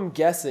keep them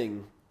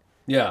guessing.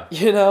 yeah.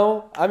 You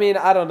know? I mean,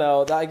 I don't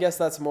know. I guess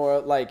that's more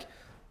like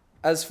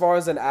as far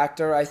as an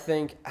actor, I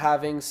think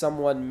having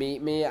someone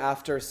meet me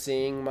after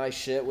seeing my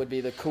shit would be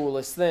the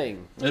coolest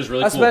thing. It is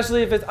really cool.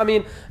 Especially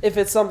if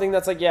it's something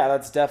that's like, yeah,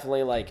 that's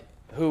definitely like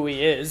who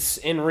he is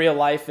in real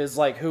life is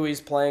like who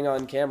he's playing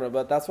on camera.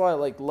 But that's why I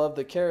like love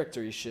the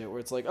character shit where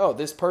it's like, oh,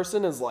 this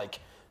person is like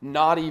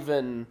not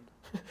even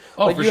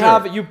Oh, like for you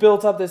sure. you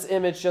built up this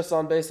image just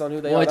based on who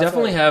they Well, are. I That's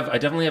definitely why-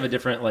 have a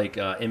different like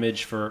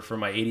image for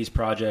my '80s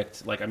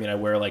project. Like, I mean, I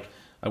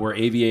wear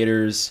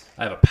aviators.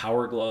 I have a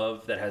power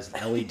glove that has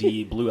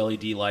blue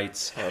LED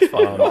lights.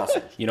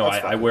 awesome. You know, That's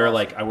I fucking wear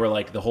awesome.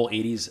 like the whole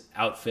 '80s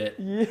outfit,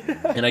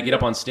 and I get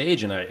up on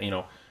stage and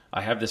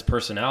I have this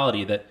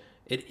personality that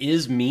it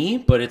is me,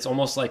 but it's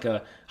almost like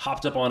a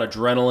hopped up on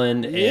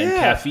adrenaline and Yeah.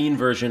 caffeine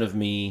version of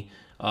me.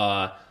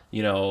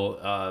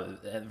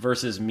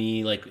 Versus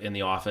me like in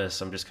the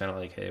office, I'm just kind of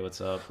like, hey, what's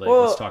up? Like,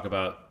 Well, let's talk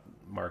about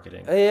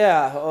marketing.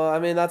 Yeah, well, I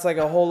mean that's like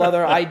a whole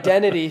other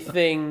identity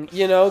thing,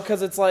 you know,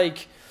 because it's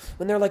like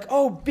when they're like,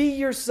 "Oh, be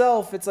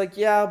yourself." It's like,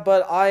 yeah,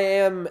 but I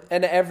am,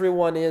 and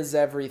everyone is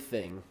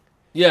everything.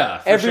 Yeah,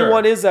 for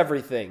Everyone sure. is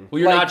everything. Well,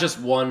 you're Like, not just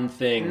one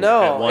thing.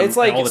 No, at one, it's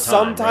like all the time,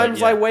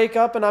 sometimes right? I Yeah. wake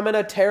up and I'm in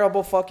a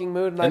terrible fucking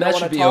mood and I And don't that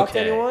want should to be talk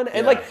okay. to anyone, and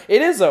Yeah. like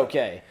it is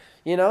okay,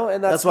 you know,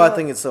 and That's why I not-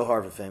 think it's so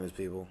hard for famous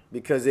people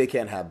because they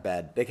can't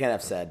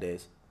have sad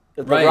days.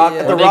 If Right. The Rock, Yeah.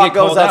 if Or the they Rock get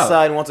goes called out.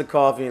 outside and wants a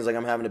coffee and he's like,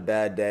 I'm having a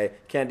bad day,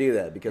 can't do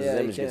that because Yeah, his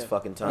you image gets can't.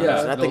 fucking tarnished.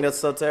 Yeah, and I think that's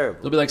so terrible.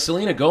 They'll be like,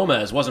 Selena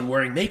Gomez wasn't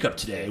wearing makeup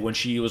today when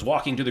she was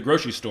walking to the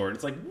grocery store. And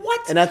it's like,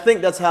 what? And I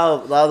think that's how a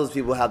lot of those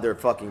people have their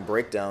fucking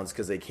breakdowns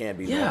because they can't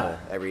be Yeah. normal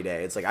every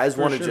day. It's like, I just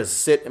For want to sure.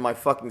 just sit in my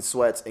fucking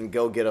sweats and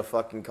go get a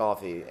fucking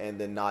coffee and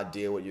then not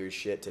deal with your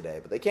shit today.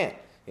 But they can't.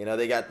 You know,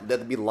 they have to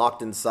be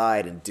locked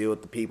inside and deal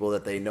with the people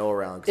that they know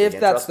around. 'cause they if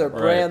can't that's trust their them.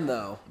 brand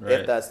though. Right.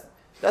 If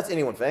that's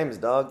anyone famous,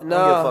 dog. I don't give a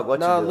No, fuck what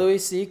no, you do. Louis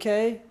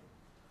C.K.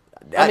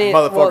 That mean,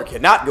 motherfucker well-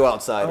 cannot go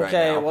outside right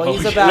Okay, now. well Oh,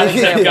 he's a shit. bad That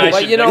example, guy but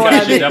should- you know that what guy I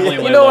should mean. definitely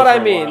You lay know low what for I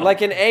a mean? while.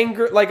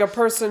 Like like a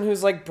person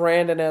who's like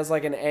Brandon as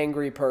like an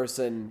angry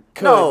person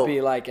could No.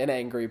 be like an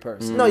angry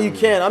person. No, you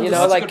can't. I'm You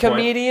just know, That's a like good point.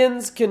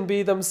 comedians can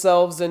be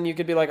themselves, and you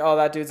could be like, "Oh,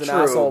 that dude's an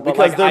true asshole," but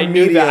because like their I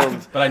knew medium.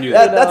 that. But I knew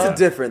that. that. That's know? a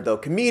different though.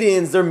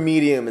 Comedians, their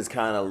medium is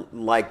kind of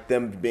like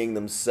them being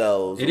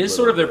themselves. It a is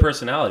sort of their little bit.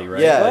 personality,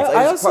 right? Yeah, Well, it's,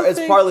 I it's, also it's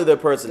think- partly their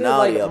Dude,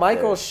 personality. like up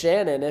Michael there.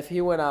 Shannon, if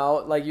he went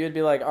out, like you'd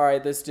be like, "All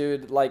right, this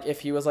dude." Like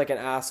if he was like an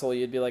asshole,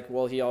 you'd be like,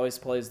 "Well, he always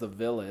plays the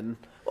villain."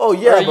 Oh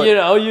yeah, Or, but you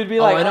know, you'd be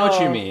Oh, like, I know what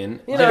 "Oh." you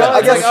mean. You know, Yeah, I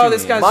it's know like, what "Oh, you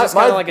this mean. guy's My- just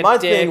kind of my- like my a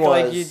dick." thing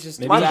Like was- you just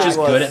Maybe My he's thing just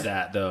was- good at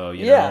that, though.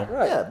 You yeah, know?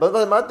 right. yeah,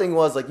 but my thing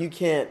was like you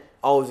can't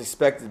always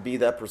expect to be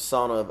that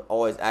persona of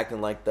always acting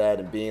like that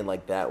and being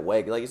like that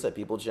way. Like you said,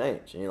 people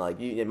change. And you're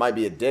like, it might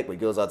be a dick, but he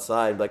goes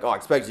outside and be like, oh, I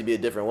expect you to be a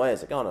different way.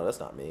 It's like, oh no,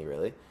 that's not me,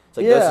 really. It's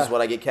like Yeah. this is what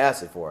I get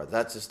casted for.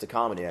 That's just the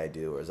comedy I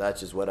do, or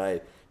that's just what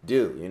I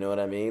do. You know what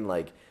I mean?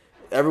 Like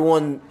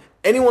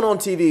anyone on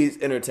TV is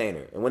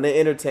entertainer, and when they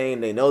entertain,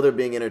 they know they're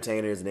being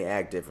entertainers and they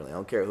act differently. I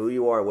don't care who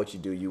you are, or what you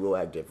do, you will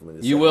act differently.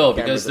 The You second will,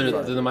 the camera's because in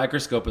front of the you.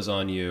 microscope is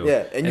on you.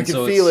 Yeah, and you can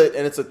so feel it's- it,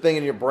 and it's a thing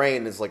in your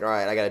brain. It's like, all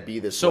right, I got to be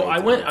this. So way I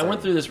to went entertain.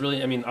 through this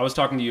really. I mean, I was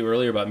talking to you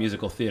earlier about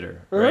musical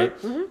theater, right?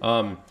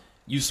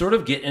 You sort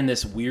of get in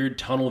this weird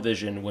tunnel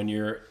vision when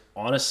you're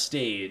on a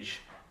stage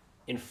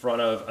in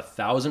front of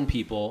 1,000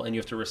 people and you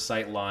have to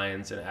recite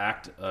lines and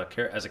act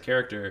as a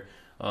character,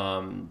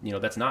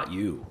 that's not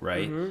you,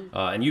 right?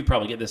 And you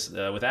probably get this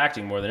with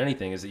acting more than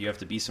anything, is that you have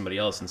to be somebody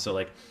else. And so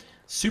like,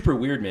 super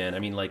weird, man. I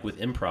mean, like with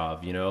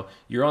improv,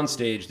 you're on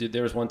stage. Dude,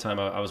 there was one time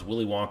I was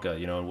Willy Wonka,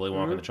 and Willy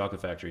Wonka and the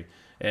Chocolate Factory,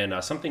 and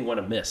something went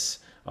amiss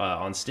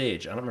on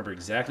stage. I don't remember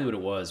exactly what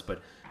it was,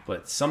 but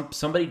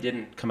somebody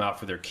didn't come out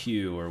for their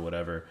cue or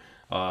whatever,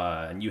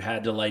 and you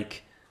had to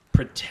like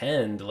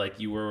pretend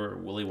like you were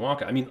Willy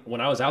Wonka. I mean, when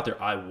I was out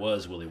there, I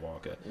was Willy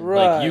Wonka.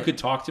 Right. Like you could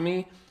talk to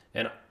me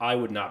and I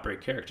would not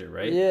break character,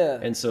 right? Yeah.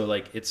 And so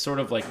like it's sort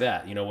of like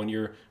that, when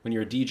you're a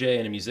DJ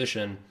and a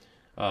musician,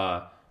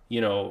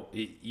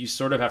 you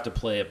sort of have to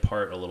play a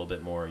part a little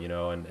bit more,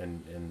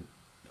 and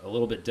a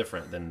little bit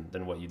different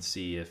than what you'd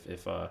see if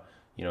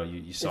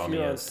you saw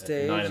me at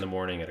 9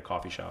 a.m. at a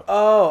coffee shop.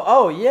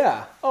 Oh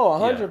yeah. Oh,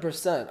 100%.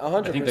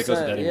 100%. I think that goes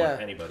with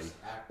anybody.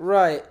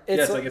 Right.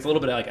 It's a little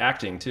bit like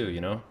acting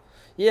too,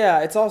 Yeah,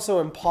 it's also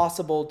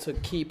impossible to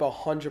keep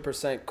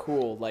 100%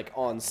 cool, like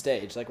on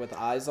stage, like with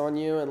eyes on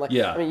you, and like,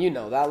 yeah. I mean,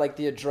 that, like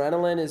the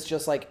adrenaline is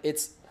just like,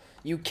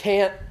 you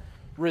can't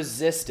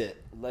resist it.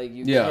 Like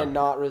you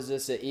cannot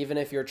resist it, even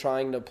if you're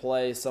trying to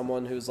play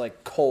someone who's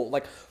like cold,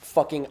 like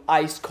fucking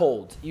ice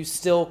cold. You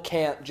still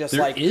can't just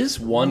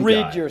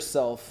rid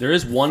yourself. There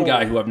is one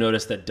guy who I've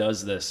noticed that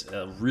does this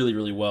really,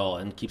 really well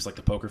and keeps like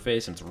the poker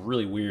face, and it's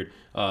really weird.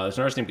 There's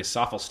an artist named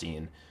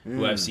Gesaffelstein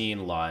who I've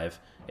seen live,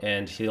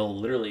 and he'll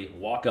literally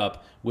walk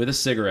up with a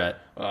cigarette.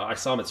 I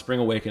saw him at Spring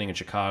Awakening in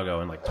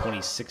Chicago in like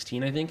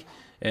 2016, I think,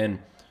 and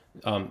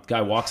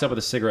guy walks up with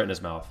a cigarette in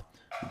his mouth,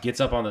 gets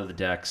up onto the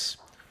decks,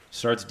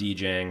 starts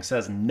DJing,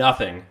 says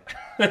nothing,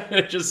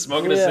 just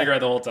smoking a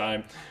cigarette the whole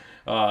time.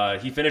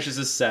 He finishes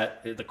his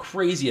set, the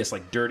craziest,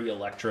 like dirty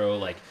electro,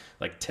 like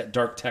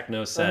dark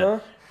techno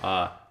set.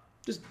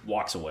 Just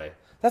walks away.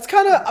 That's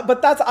kind of,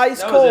 but that's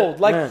ice cold.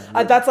 Like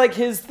that's like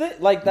his thing.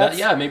 Like that's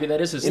maybe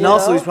that is his. And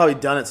also, he's probably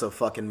done it so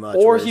fucking much.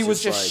 Or he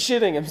was just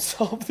shitting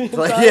himself. The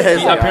entire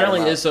he apparently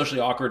is socially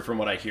awkward from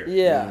what I hear.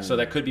 Yeah. So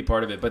that could be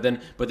part of it. But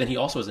then he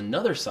also has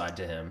another side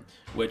to him,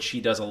 which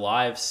he does a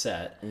live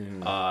set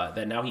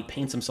that now he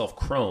paints himself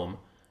chrome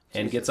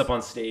and gets up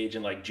on stage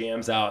and like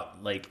jams out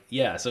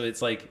So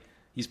it's like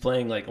he's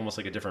playing like almost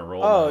like a different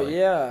role. Oh now,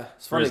 yeah,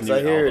 it's funny because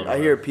I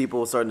hear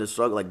people starting to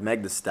struggle, like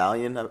Meg The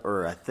Stallion,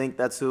 or I think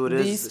that's who it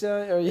is.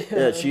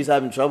 Yeah, she's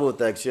having trouble with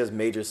that. 'Cause she has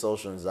major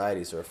social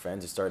anxiety, so her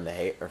friends are starting to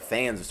hate. Her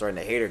fans are starting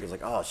to hate her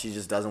because she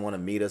just doesn't want to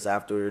meet us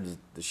after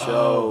the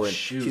show, and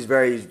she's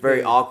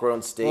very awkward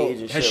on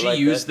stage. And has shit she like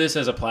used that. this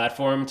as a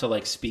platform to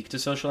like speak to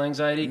social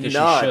anxiety? Because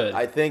she should.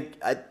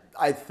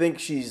 I think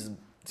she's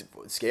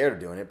scared of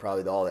doing it.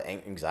 Probably all the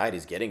anxiety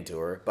is getting to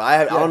her. But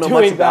I don't know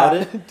much about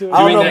it.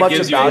 I don't know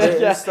much about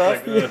it and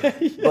stuff.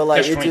 But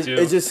like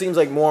it just seems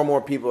like more and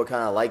more people are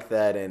kind of like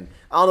that, and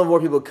I don't know if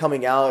more people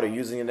coming out or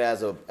using it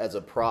as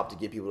a prop to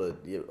get people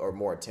or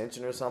more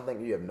attention or something.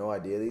 You have no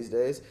idea these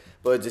days.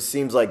 But it just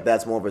seems like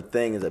that's more of a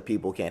thing, is that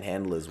people can't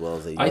handle it as well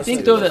as they used to. I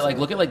think though that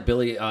look at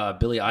Billie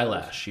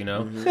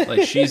Eilish.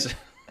 Like she's.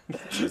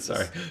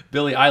 Sorry,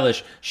 Billie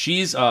Eilish.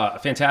 She's a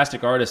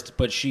fantastic artist,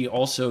 but she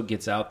also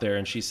gets out there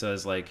and she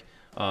says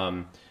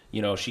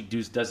she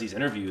does these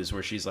interviews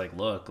where she's like,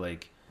 look,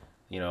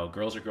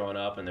 girls are growing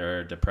up and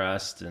they're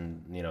depressed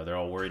and they're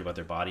all worried about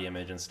their body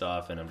image and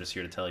stuff, and I'm just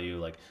here to tell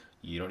you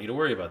you don't need to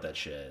worry about that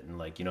shit, and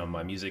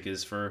my music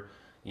is for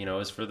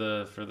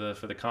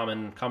the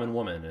common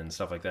woman and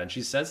stuff like that. And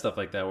she said stuff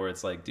like that where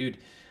it's like, dude,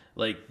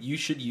 you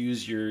should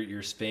use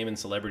your fame and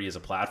celebrity as a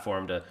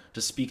platform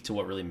to speak to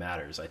what really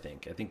matters. I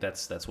think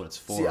that's what it's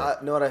for. See, I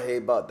know what I hate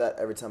about that.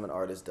 Every time an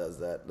artist does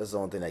that, that's the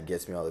only thing that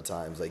gets me all the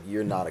time. Is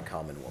you're not a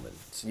common woman,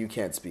 so you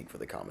can't speak for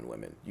the common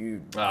women.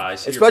 I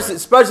see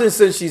especially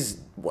since she's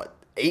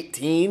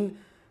 18.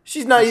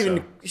 She's not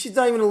even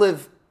gonna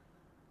live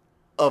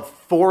a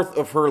fourth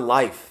of her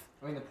life.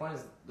 I mean, the point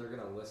is they're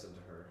gonna listen to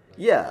her.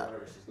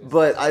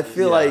 But I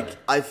feel like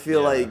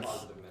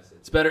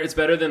It's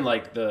better than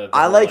the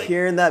I like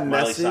hearing that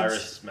Miley message.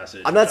 Cyrus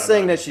message. I'm not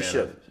saying that she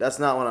should. That's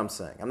not what I'm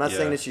saying. I'm not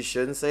saying that she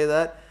shouldn't say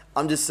that.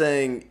 I'm just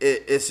saying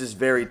it's just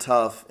very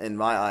tough in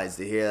my eyes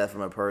to hear that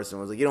from a person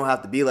who's like, you don't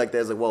have to be like that.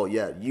 It's like, well,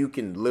 yeah, you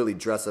can literally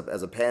dress up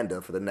as a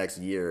panda for the next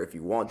year if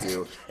you want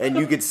to, and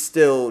you could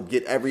still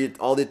get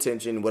all the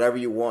attention, whatever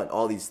you want,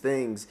 all these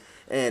things.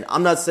 And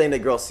I'm not saying that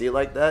girls see it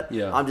like that.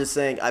 Yeah. I'm just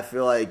saying I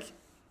feel like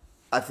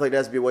there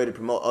has to be a way to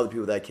promote other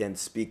people that can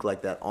speak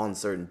like that on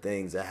certain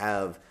things that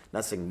have,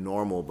 not saying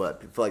normal,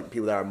 but feel like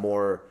people that are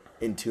more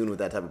in tune with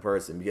that type of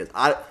person. Because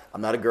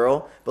I'm not a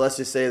girl, but let's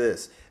just say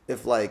this.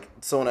 If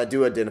someone I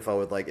do identify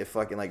with, if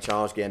fucking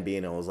Childish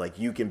Gambino was like,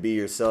 you can be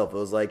yourself, it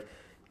was like,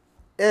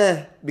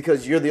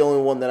 because you're the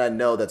only one that I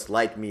know that's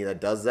like me that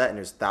does that, and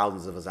there's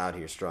thousands of us out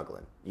here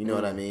struggling. You know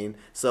what I mean?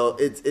 So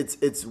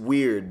it's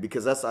weird,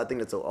 because I think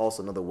that's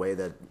also another way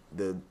that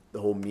the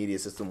whole media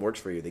system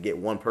works for you. They get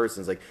one person,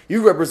 it's like,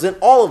 you represent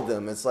all of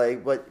them. It's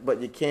like,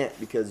 but you can't,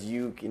 because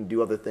you can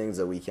do other things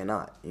that we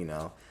cannot,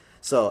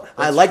 So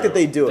I That's like true. that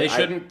they do it.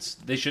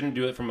 They shouldn't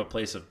do it from a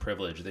place of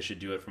privilege. They should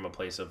do it from a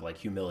place of like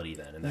humility.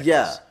 Then in that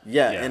Yeah, case.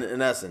 yeah.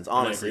 In essence,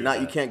 honestly, agree not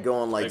with you that. can't go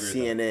on like agree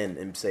with CNN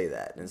and say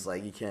that. And it's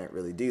like you can't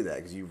really do that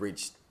because you've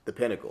reached the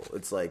pinnacle.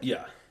 It's like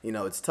Yeah.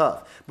 it's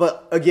tough.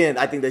 But again,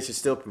 I think they should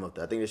still promote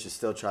that. I think they should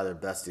still try their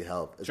best to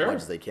help as Sure. much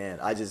as they can.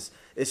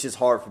 It's just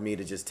hard for me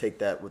to just take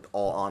that with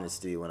all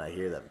honesty when I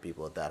hear that from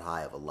people at that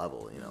high of a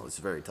level. It's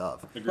very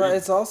tough. But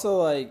it's also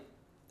like,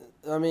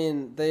 I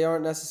mean, they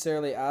aren't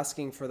necessarily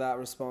asking for that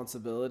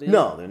responsibility.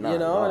 No, they're not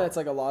at all. And it's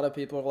like a lot of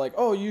people are like,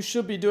 oh, you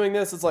should be doing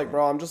this. It's like,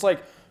 bro, I'm just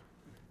like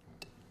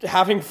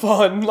having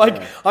fun.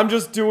 Like, I'm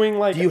just doing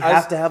like. Do you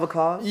have to have a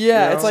cause?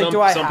 Yeah, it's like, do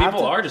I some have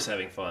people to? are just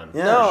having fun.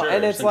 Yeah. No, For sure.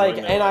 and Just it's like,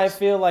 enjoying their and I lives.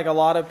 feel like a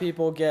lot of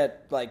people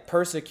get like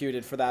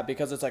persecuted for that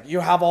because it's like,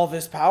 you have all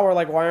this power,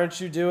 like why aren't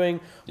you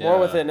doing more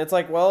with Yeah. it? And it's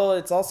like, well,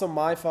 it's also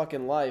my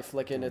fucking life,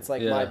 like, and it's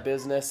like my Yeah.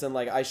 business, and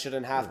like I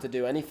shouldn't have to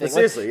do anything. But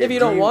seriously, like, if you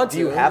don't want to, do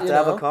you have to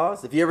have a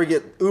cause? If you ever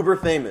get uber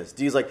famous,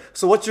 do you like?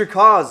 So what's your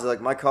cause? Like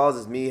my cause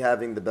is me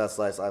having the best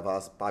life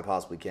I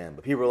possibly can.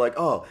 But people are like,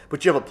 oh,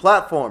 but you have a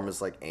platform.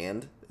 It's like,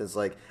 and it's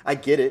like I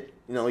get it.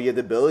 You have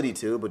the ability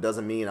to, but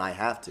doesn't mean I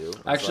have to. It's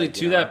Actually, like,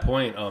 to that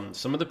point,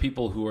 some of the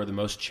people who are the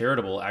most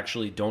charitable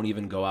actually don't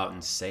even go out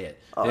and say it.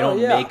 They don't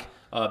yeah. make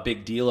a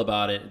big deal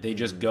about it. They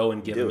just go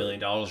and give Do $1 it. million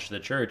to the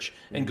church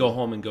and go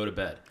home and go to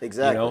bed.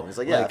 Exactly. You know? It's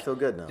like, yeah, I feel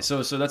good now.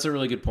 So that's a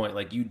really good point.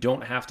 Like, you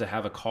don't have to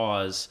have a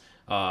cause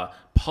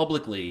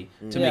publicly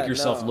to Yeah, make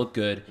yourself no. look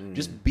good.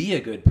 Just be a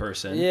good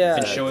person Yeah,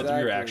 and show it through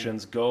your exactly.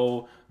 actions.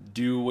 Go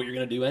do what you're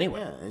going to do anyway.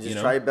 Yeah, and just you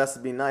know? try your best to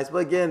be nice. But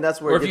again,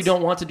 that's where Or it if you gets-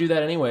 don't want to do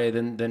that anyway,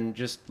 then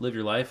just live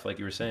your life like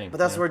you were saying. But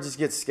that's you know? where it just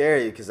gets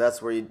scary because that's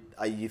where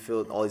you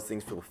feel all these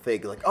things feel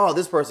fake. Like, oh,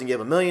 this person gave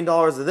 $1 million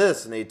to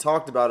this, and they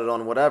talked about it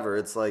on whatever.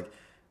 It's like,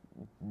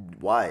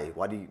 why?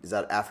 Why do you? Is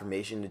that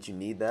affirmation that you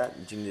need that?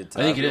 That you need to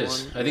tell I think it everyone,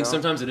 is. you I think know?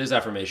 sometimes it is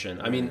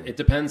affirmation. I mean, it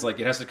depends. Like,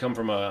 it has to come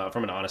from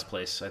an honest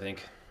place. I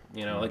think,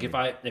 like if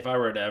I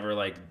were to ever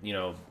like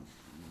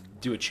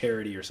do a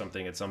charity or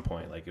something at some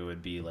point, like it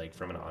would be like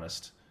from an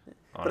honest.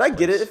 But I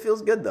get it. place. It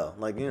feels good though.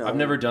 Like I've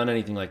never done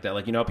anything like that.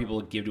 Like how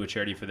people give to a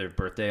charity for their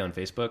birthday on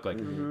Facebook. Like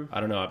I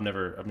don't know. I've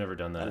never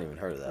done I that. haven't even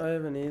heard of I that.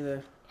 haven't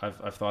either.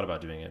 I've thought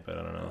about doing it, but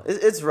I don't know.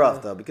 It's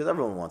rough though because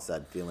everyone wants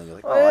that feeling.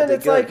 Like, oh, Well, I and did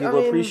it's good. like, People I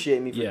mean-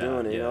 appreciate me for Yeah,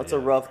 doing it. yeah, It's a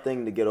yeah. rough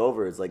thing to get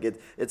over. It's like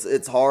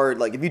it's hard.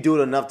 Like if you do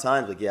it enough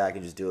times, like yeah, I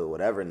can just do it,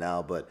 whatever.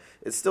 Now, but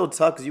it's still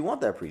tough because you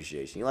want that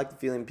appreciation. You like the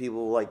feeling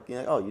people like,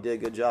 oh, you did a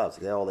good job. So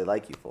that's all they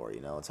like you for.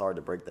 It's hard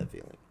to break that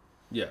feeling.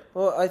 Yeah.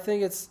 Well, I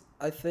think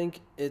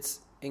it's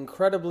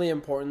incredibly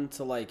important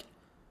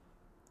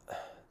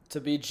to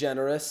be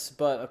generous,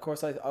 but of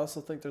course I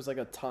also think there's like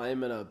a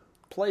time and a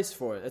place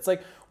for it. It's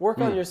like work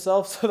on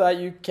yourself so that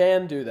you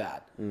can do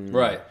that.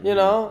 Right.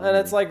 And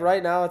it's like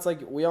right now it's like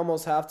we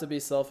almost have to be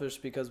selfish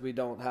because we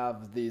don't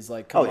have these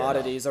like Oh, yeah, no.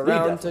 commodities We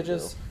around to definitely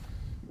just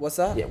What's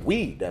that? Yeah,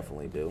 we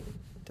definitely do.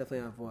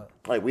 Definitely have what?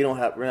 Like we're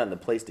not in the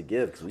place to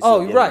give because we. Oh,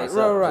 still give right,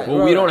 ourselves. right.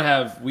 Well, we don't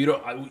have,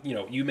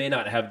 you may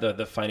not have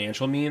the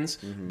financial means,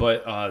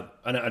 but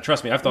and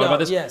trust me, I've thought No, about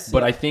this. yes,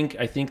 but yeah.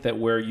 I think that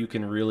where you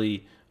can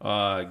really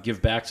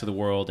give back to the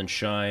world and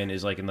shine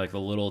is like in like the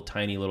little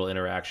tiny little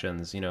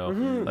interactions, like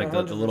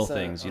the little 100%,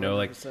 things,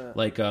 100%.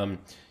 like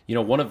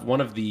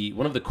one of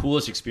the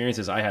coolest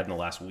experiences I had in the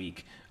last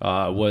week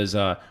was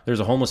there's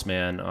a homeless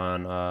man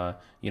on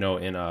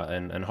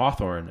in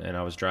Hawthorne, and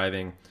I was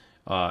driving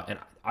and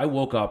I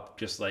woke up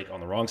just like on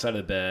the wrong side of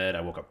the bed.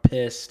 I woke up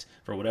pissed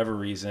for whatever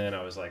reason.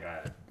 I was like,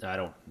 I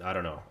don't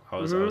know. I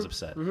was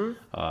upset.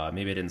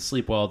 Maybe I didn't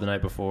sleep well the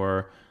night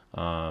before.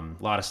 A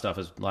lot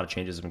of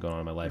changes have been going on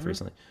in my life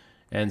recently.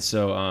 And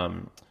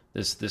so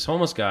this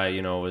homeless guy,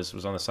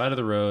 was on the side of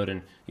the road,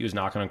 and he was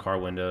knocking on car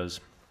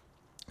windows,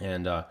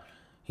 and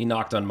he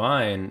knocked on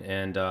mine,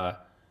 and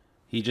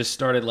he just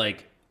started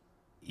like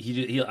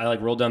I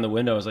like rolled down the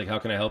window. I was like, how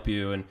can I help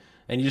you? And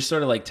he just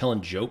started like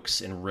telling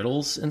jokes and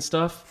riddles and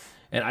stuff.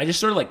 And I just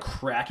started like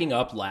cracking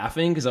up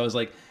laughing because I was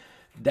like,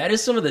 that is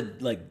some of the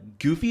like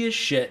goofiest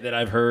shit that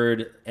I've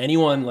heard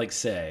anyone like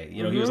say.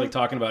 He was like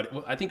talking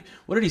about, I think,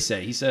 what did he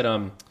say? He said,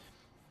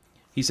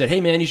 hey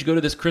man, you should go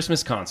to this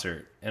Christmas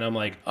concert. And I'm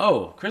like,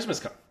 oh,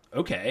 Christmas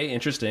okay,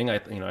 interesting. I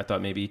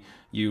thought maybe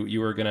you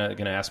were gonna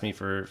ask me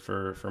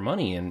for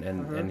money.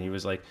 And he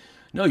was like,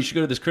 no, you should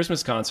go to this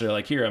Christmas concert.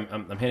 Like here,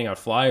 I'm handing out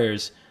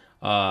flyers.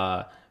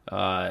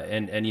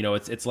 And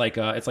it's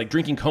like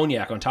drinking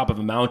cognac on top of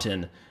a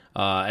mountain.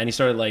 And he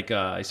started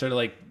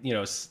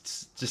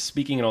just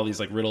speaking in all these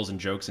like riddles and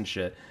jokes and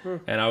shit.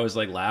 And I was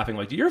like laughing,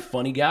 like, dude, you're a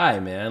funny guy,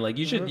 man. Like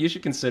you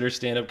should consider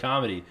stand-up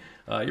comedy.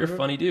 You're a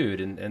funny dude.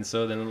 And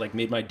so then it like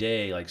made my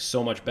day like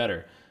so much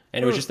better.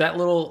 And it was just that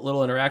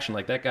little interaction.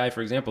 Like that guy,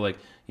 for example, like,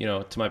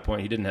 to my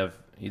point, he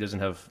doesn't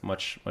have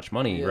much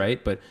money,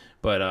 right? But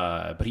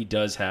he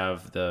does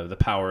have the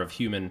power of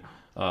human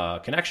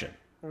connection.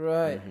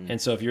 Right.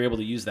 And so if you're able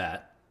to use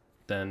that,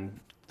 then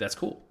that's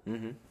cool.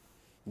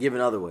 Give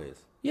in other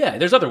ways. Yeah,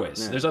 there's other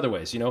ways. There's other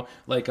ways,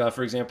 like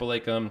for example,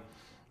 like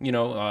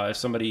if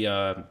somebody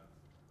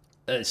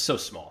it's so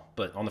small,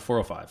 but on the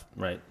 405,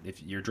 right?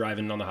 If you're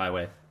driving on the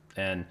highway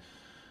and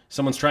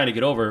someone's trying to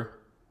get over,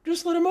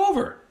 just let him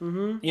over.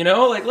 You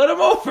know, like let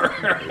him over.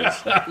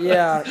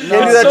 Yeah, Can't do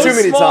no, that so too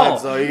many small.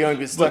 times, though. You're gonna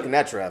get stuck in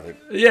that traffic.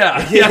 yeah,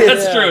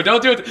 that's Yeah. true.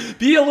 Don't do it.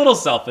 Be a little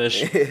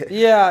selfish.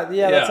 yeah, that's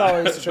Yeah.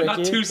 always But tricky.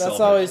 not too That's selfish.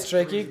 always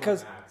tricky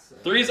because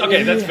Three's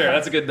okay. That's fair.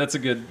 That's a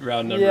good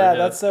round number. yeah,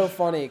 that's so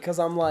funny because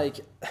I'm like,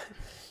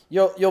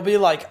 you'll be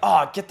like,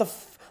 get the.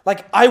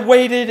 Like, I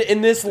waited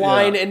in this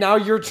line, Yeah. and now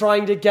you're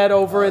trying to get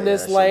over in yeah,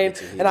 this that shit lane,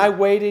 gets you and I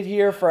waited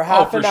here for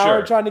half for an hour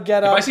sure. trying to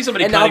get If up. I see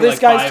somebody and now cutting, this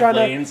like, guy's 5 trying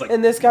lanes, to, like,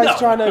 and this guy's no.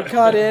 trying to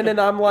cut in, and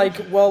I'm like,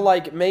 well,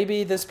 like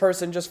maybe this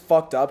person just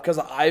fucked up because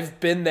I've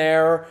been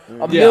there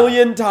a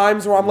million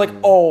times where I'm like,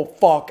 oh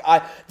fuck,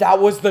 that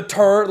was the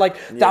turn, like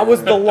that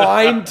was the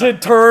line to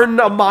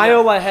turn a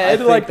mile ahead.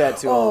 think like that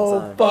too all the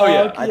time. fuck, Oh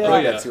yeah, I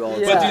think that too all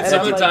the Yeah, But time. dude, and some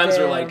I'm of the times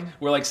damn.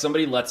 where like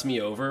somebody lets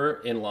me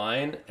over in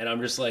line, and I'm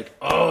just like,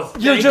 oh,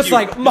 You're thank just you.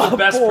 like, You're my the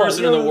best boy.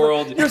 person in the You're-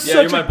 world. you're You're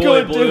such my a boy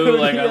good Blue. dude.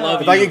 Like I Yeah. love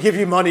If you. I could give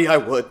you money, I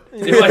would.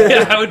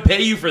 I would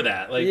pay you for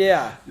that. Like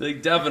Yeah.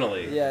 like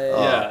definitely.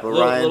 Yeah. But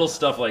little, Ryan- little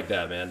stuff like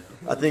that, man.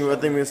 I think we're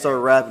gonna start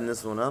wrapping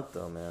this one up,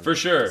 though, man. For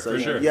sure, So for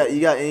you, sure. you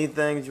got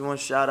anything that you want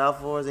to shout out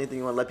for us? Anything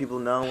you want to let people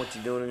know what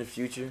you're doing in the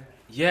future?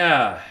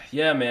 Yeah,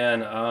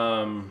 man.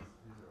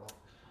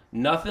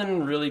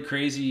 Nothing really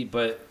crazy,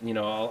 but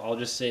I'll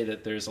just say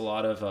that there's a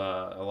lot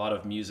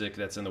of music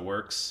that's in the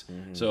works.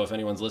 So if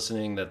anyone's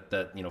listening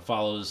that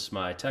follows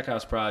my Tech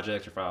House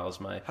project or follows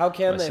my How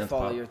can my they synth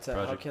follow pop your tech?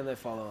 How project. can they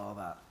follow all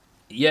that?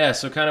 Yeah,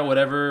 so kind of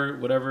whatever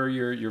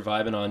you're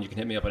vibing on, you can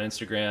hit me up on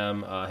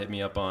Instagram, hit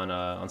me up on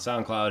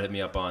SoundCloud, hit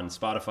me up on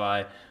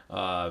Spotify.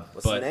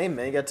 What's the name,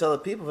 man? You gotta tell the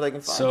people where they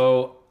can find you.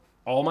 So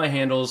all my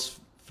handles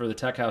for the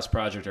Tech House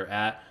project are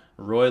at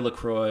Roy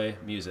LaCroix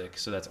Music.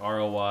 So that's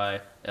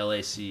RoyLacroix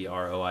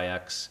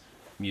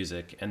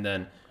Music. And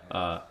then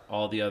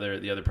all the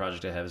other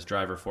project I have is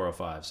Driver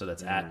 405. So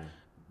that's at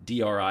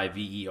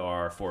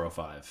DRIVER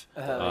 405.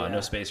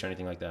 No space or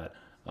anything like that.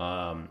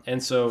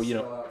 And so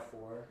Spell out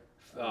 4.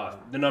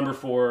 the number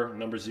 4,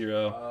 number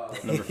 0,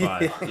 number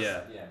 5.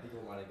 Yeah. Yeah, people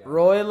want to go.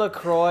 Roy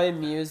LaCroix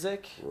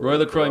Music Roy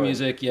LaCroix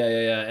Music.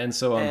 Yeah. And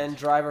so and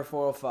Driver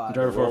 405.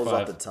 Driver Rolls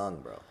off 405. the tongue,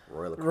 bro.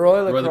 Roy LaCroix. Roy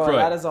Roy LaCroix. LaCroix.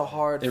 That is a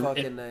hard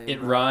fucking name. It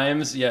bro.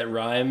 rhymes. Yeah, it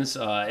rhymes.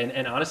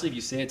 And honestly, if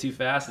you say it too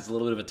fast, it's a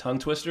little bit of a tongue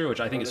twister,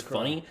 which I think is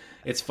funny.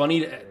 It's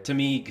funny to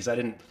me because I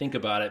didn't think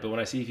about it, but when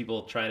I see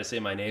people trying to say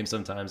my name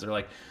sometimes, they're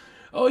like,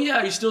 oh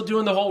yeah, you're still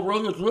doing the whole Roy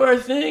LaCroix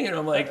thing? And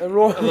I'm like,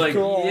 Roy yeah.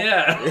 LaCroix.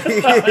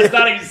 It's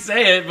not how you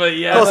say it, but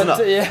yeah. Close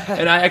enough. Yeah.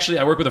 And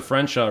I work with a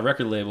French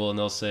record label, and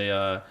they'll say,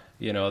 oh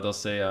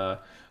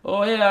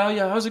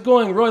yeah, how's it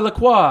going, Roy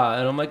LaCroix?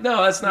 And I'm like,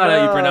 no, that's not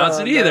how you pronounce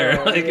it either.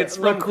 No, Like yeah. it's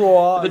from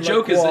LaCroix, the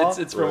joke LaCroix. is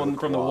it's from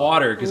the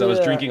water because I was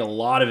Yeah. drinking a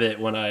lot of it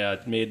when I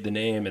made the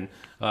name, and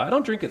I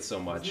don't drink it so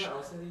much. Isn't that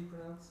also how you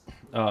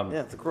pronounce?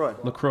 Yeah, it's LaCroix.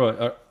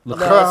 LaCroix,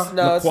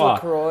 No, it's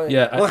LaCroix.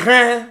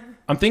 Yeah,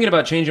 I'm thinking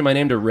about changing my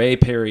name to Ray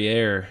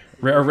Perrier.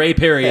 Ray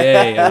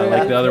Perrier,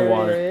 like the other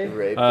water.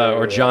 Ray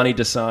Or Johnny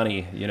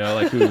Dasani,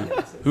 like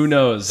who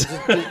knows?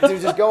 Dude,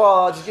 just go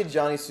all out. Just get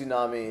Johnny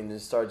Tsunami and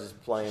just start just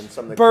playing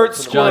some of the Bert clips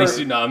of the Johnny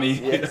Squirt.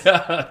 Tsunami. Yes.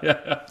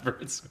 Yeah.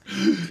 Birds.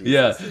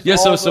 Yeah.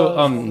 All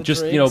So the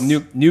just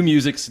drinks. new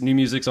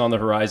music's on the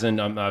horizon.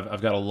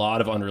 I've got a lot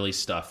of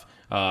unreleased stuff.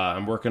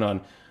 I'm working on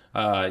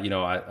I don't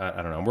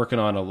know. I'm working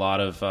on a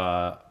lot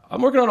of.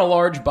 I'm working on a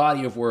large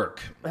body of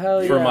work Hell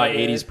for yeah, my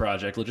dude. 80s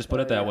project. Let's just put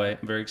it that way.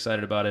 I'm very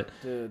excited about it.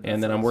 Dude,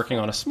 and then I'm working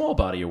on a small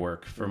body of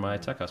work for my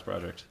Tech House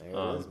project. There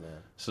it is, man.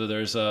 So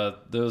there's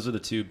those are the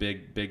two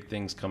big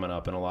things coming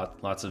up, and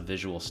lots of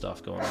visual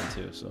stuff going on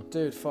too. So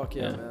Dude, fuck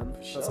yeah, Yeah. man.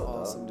 That's sure,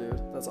 awesome, dude.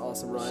 That's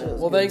awesome, Shit, Ryan.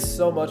 that's Well, good. thanks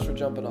so much for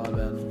jumping on,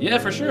 man. yeah,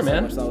 for sure,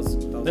 Thank you so man. much.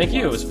 That was Thank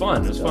you. It awesome. was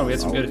fun. It was fun. We had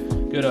some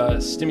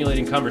good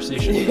stimulating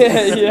conversation.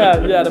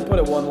 yeah, to put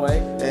it one way.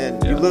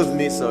 And you live with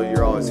me, so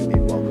you're always gonna be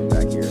welcome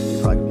back here.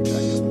 You probably can be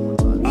back here one more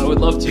time. I would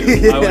love to.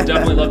 I would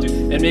definitely love to.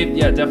 And maybe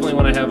definitely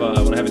when I have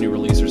a new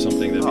release or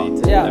something,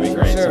 that'd be Yeah, that'd be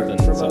for great. sure. Something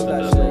Promote something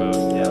that to shit.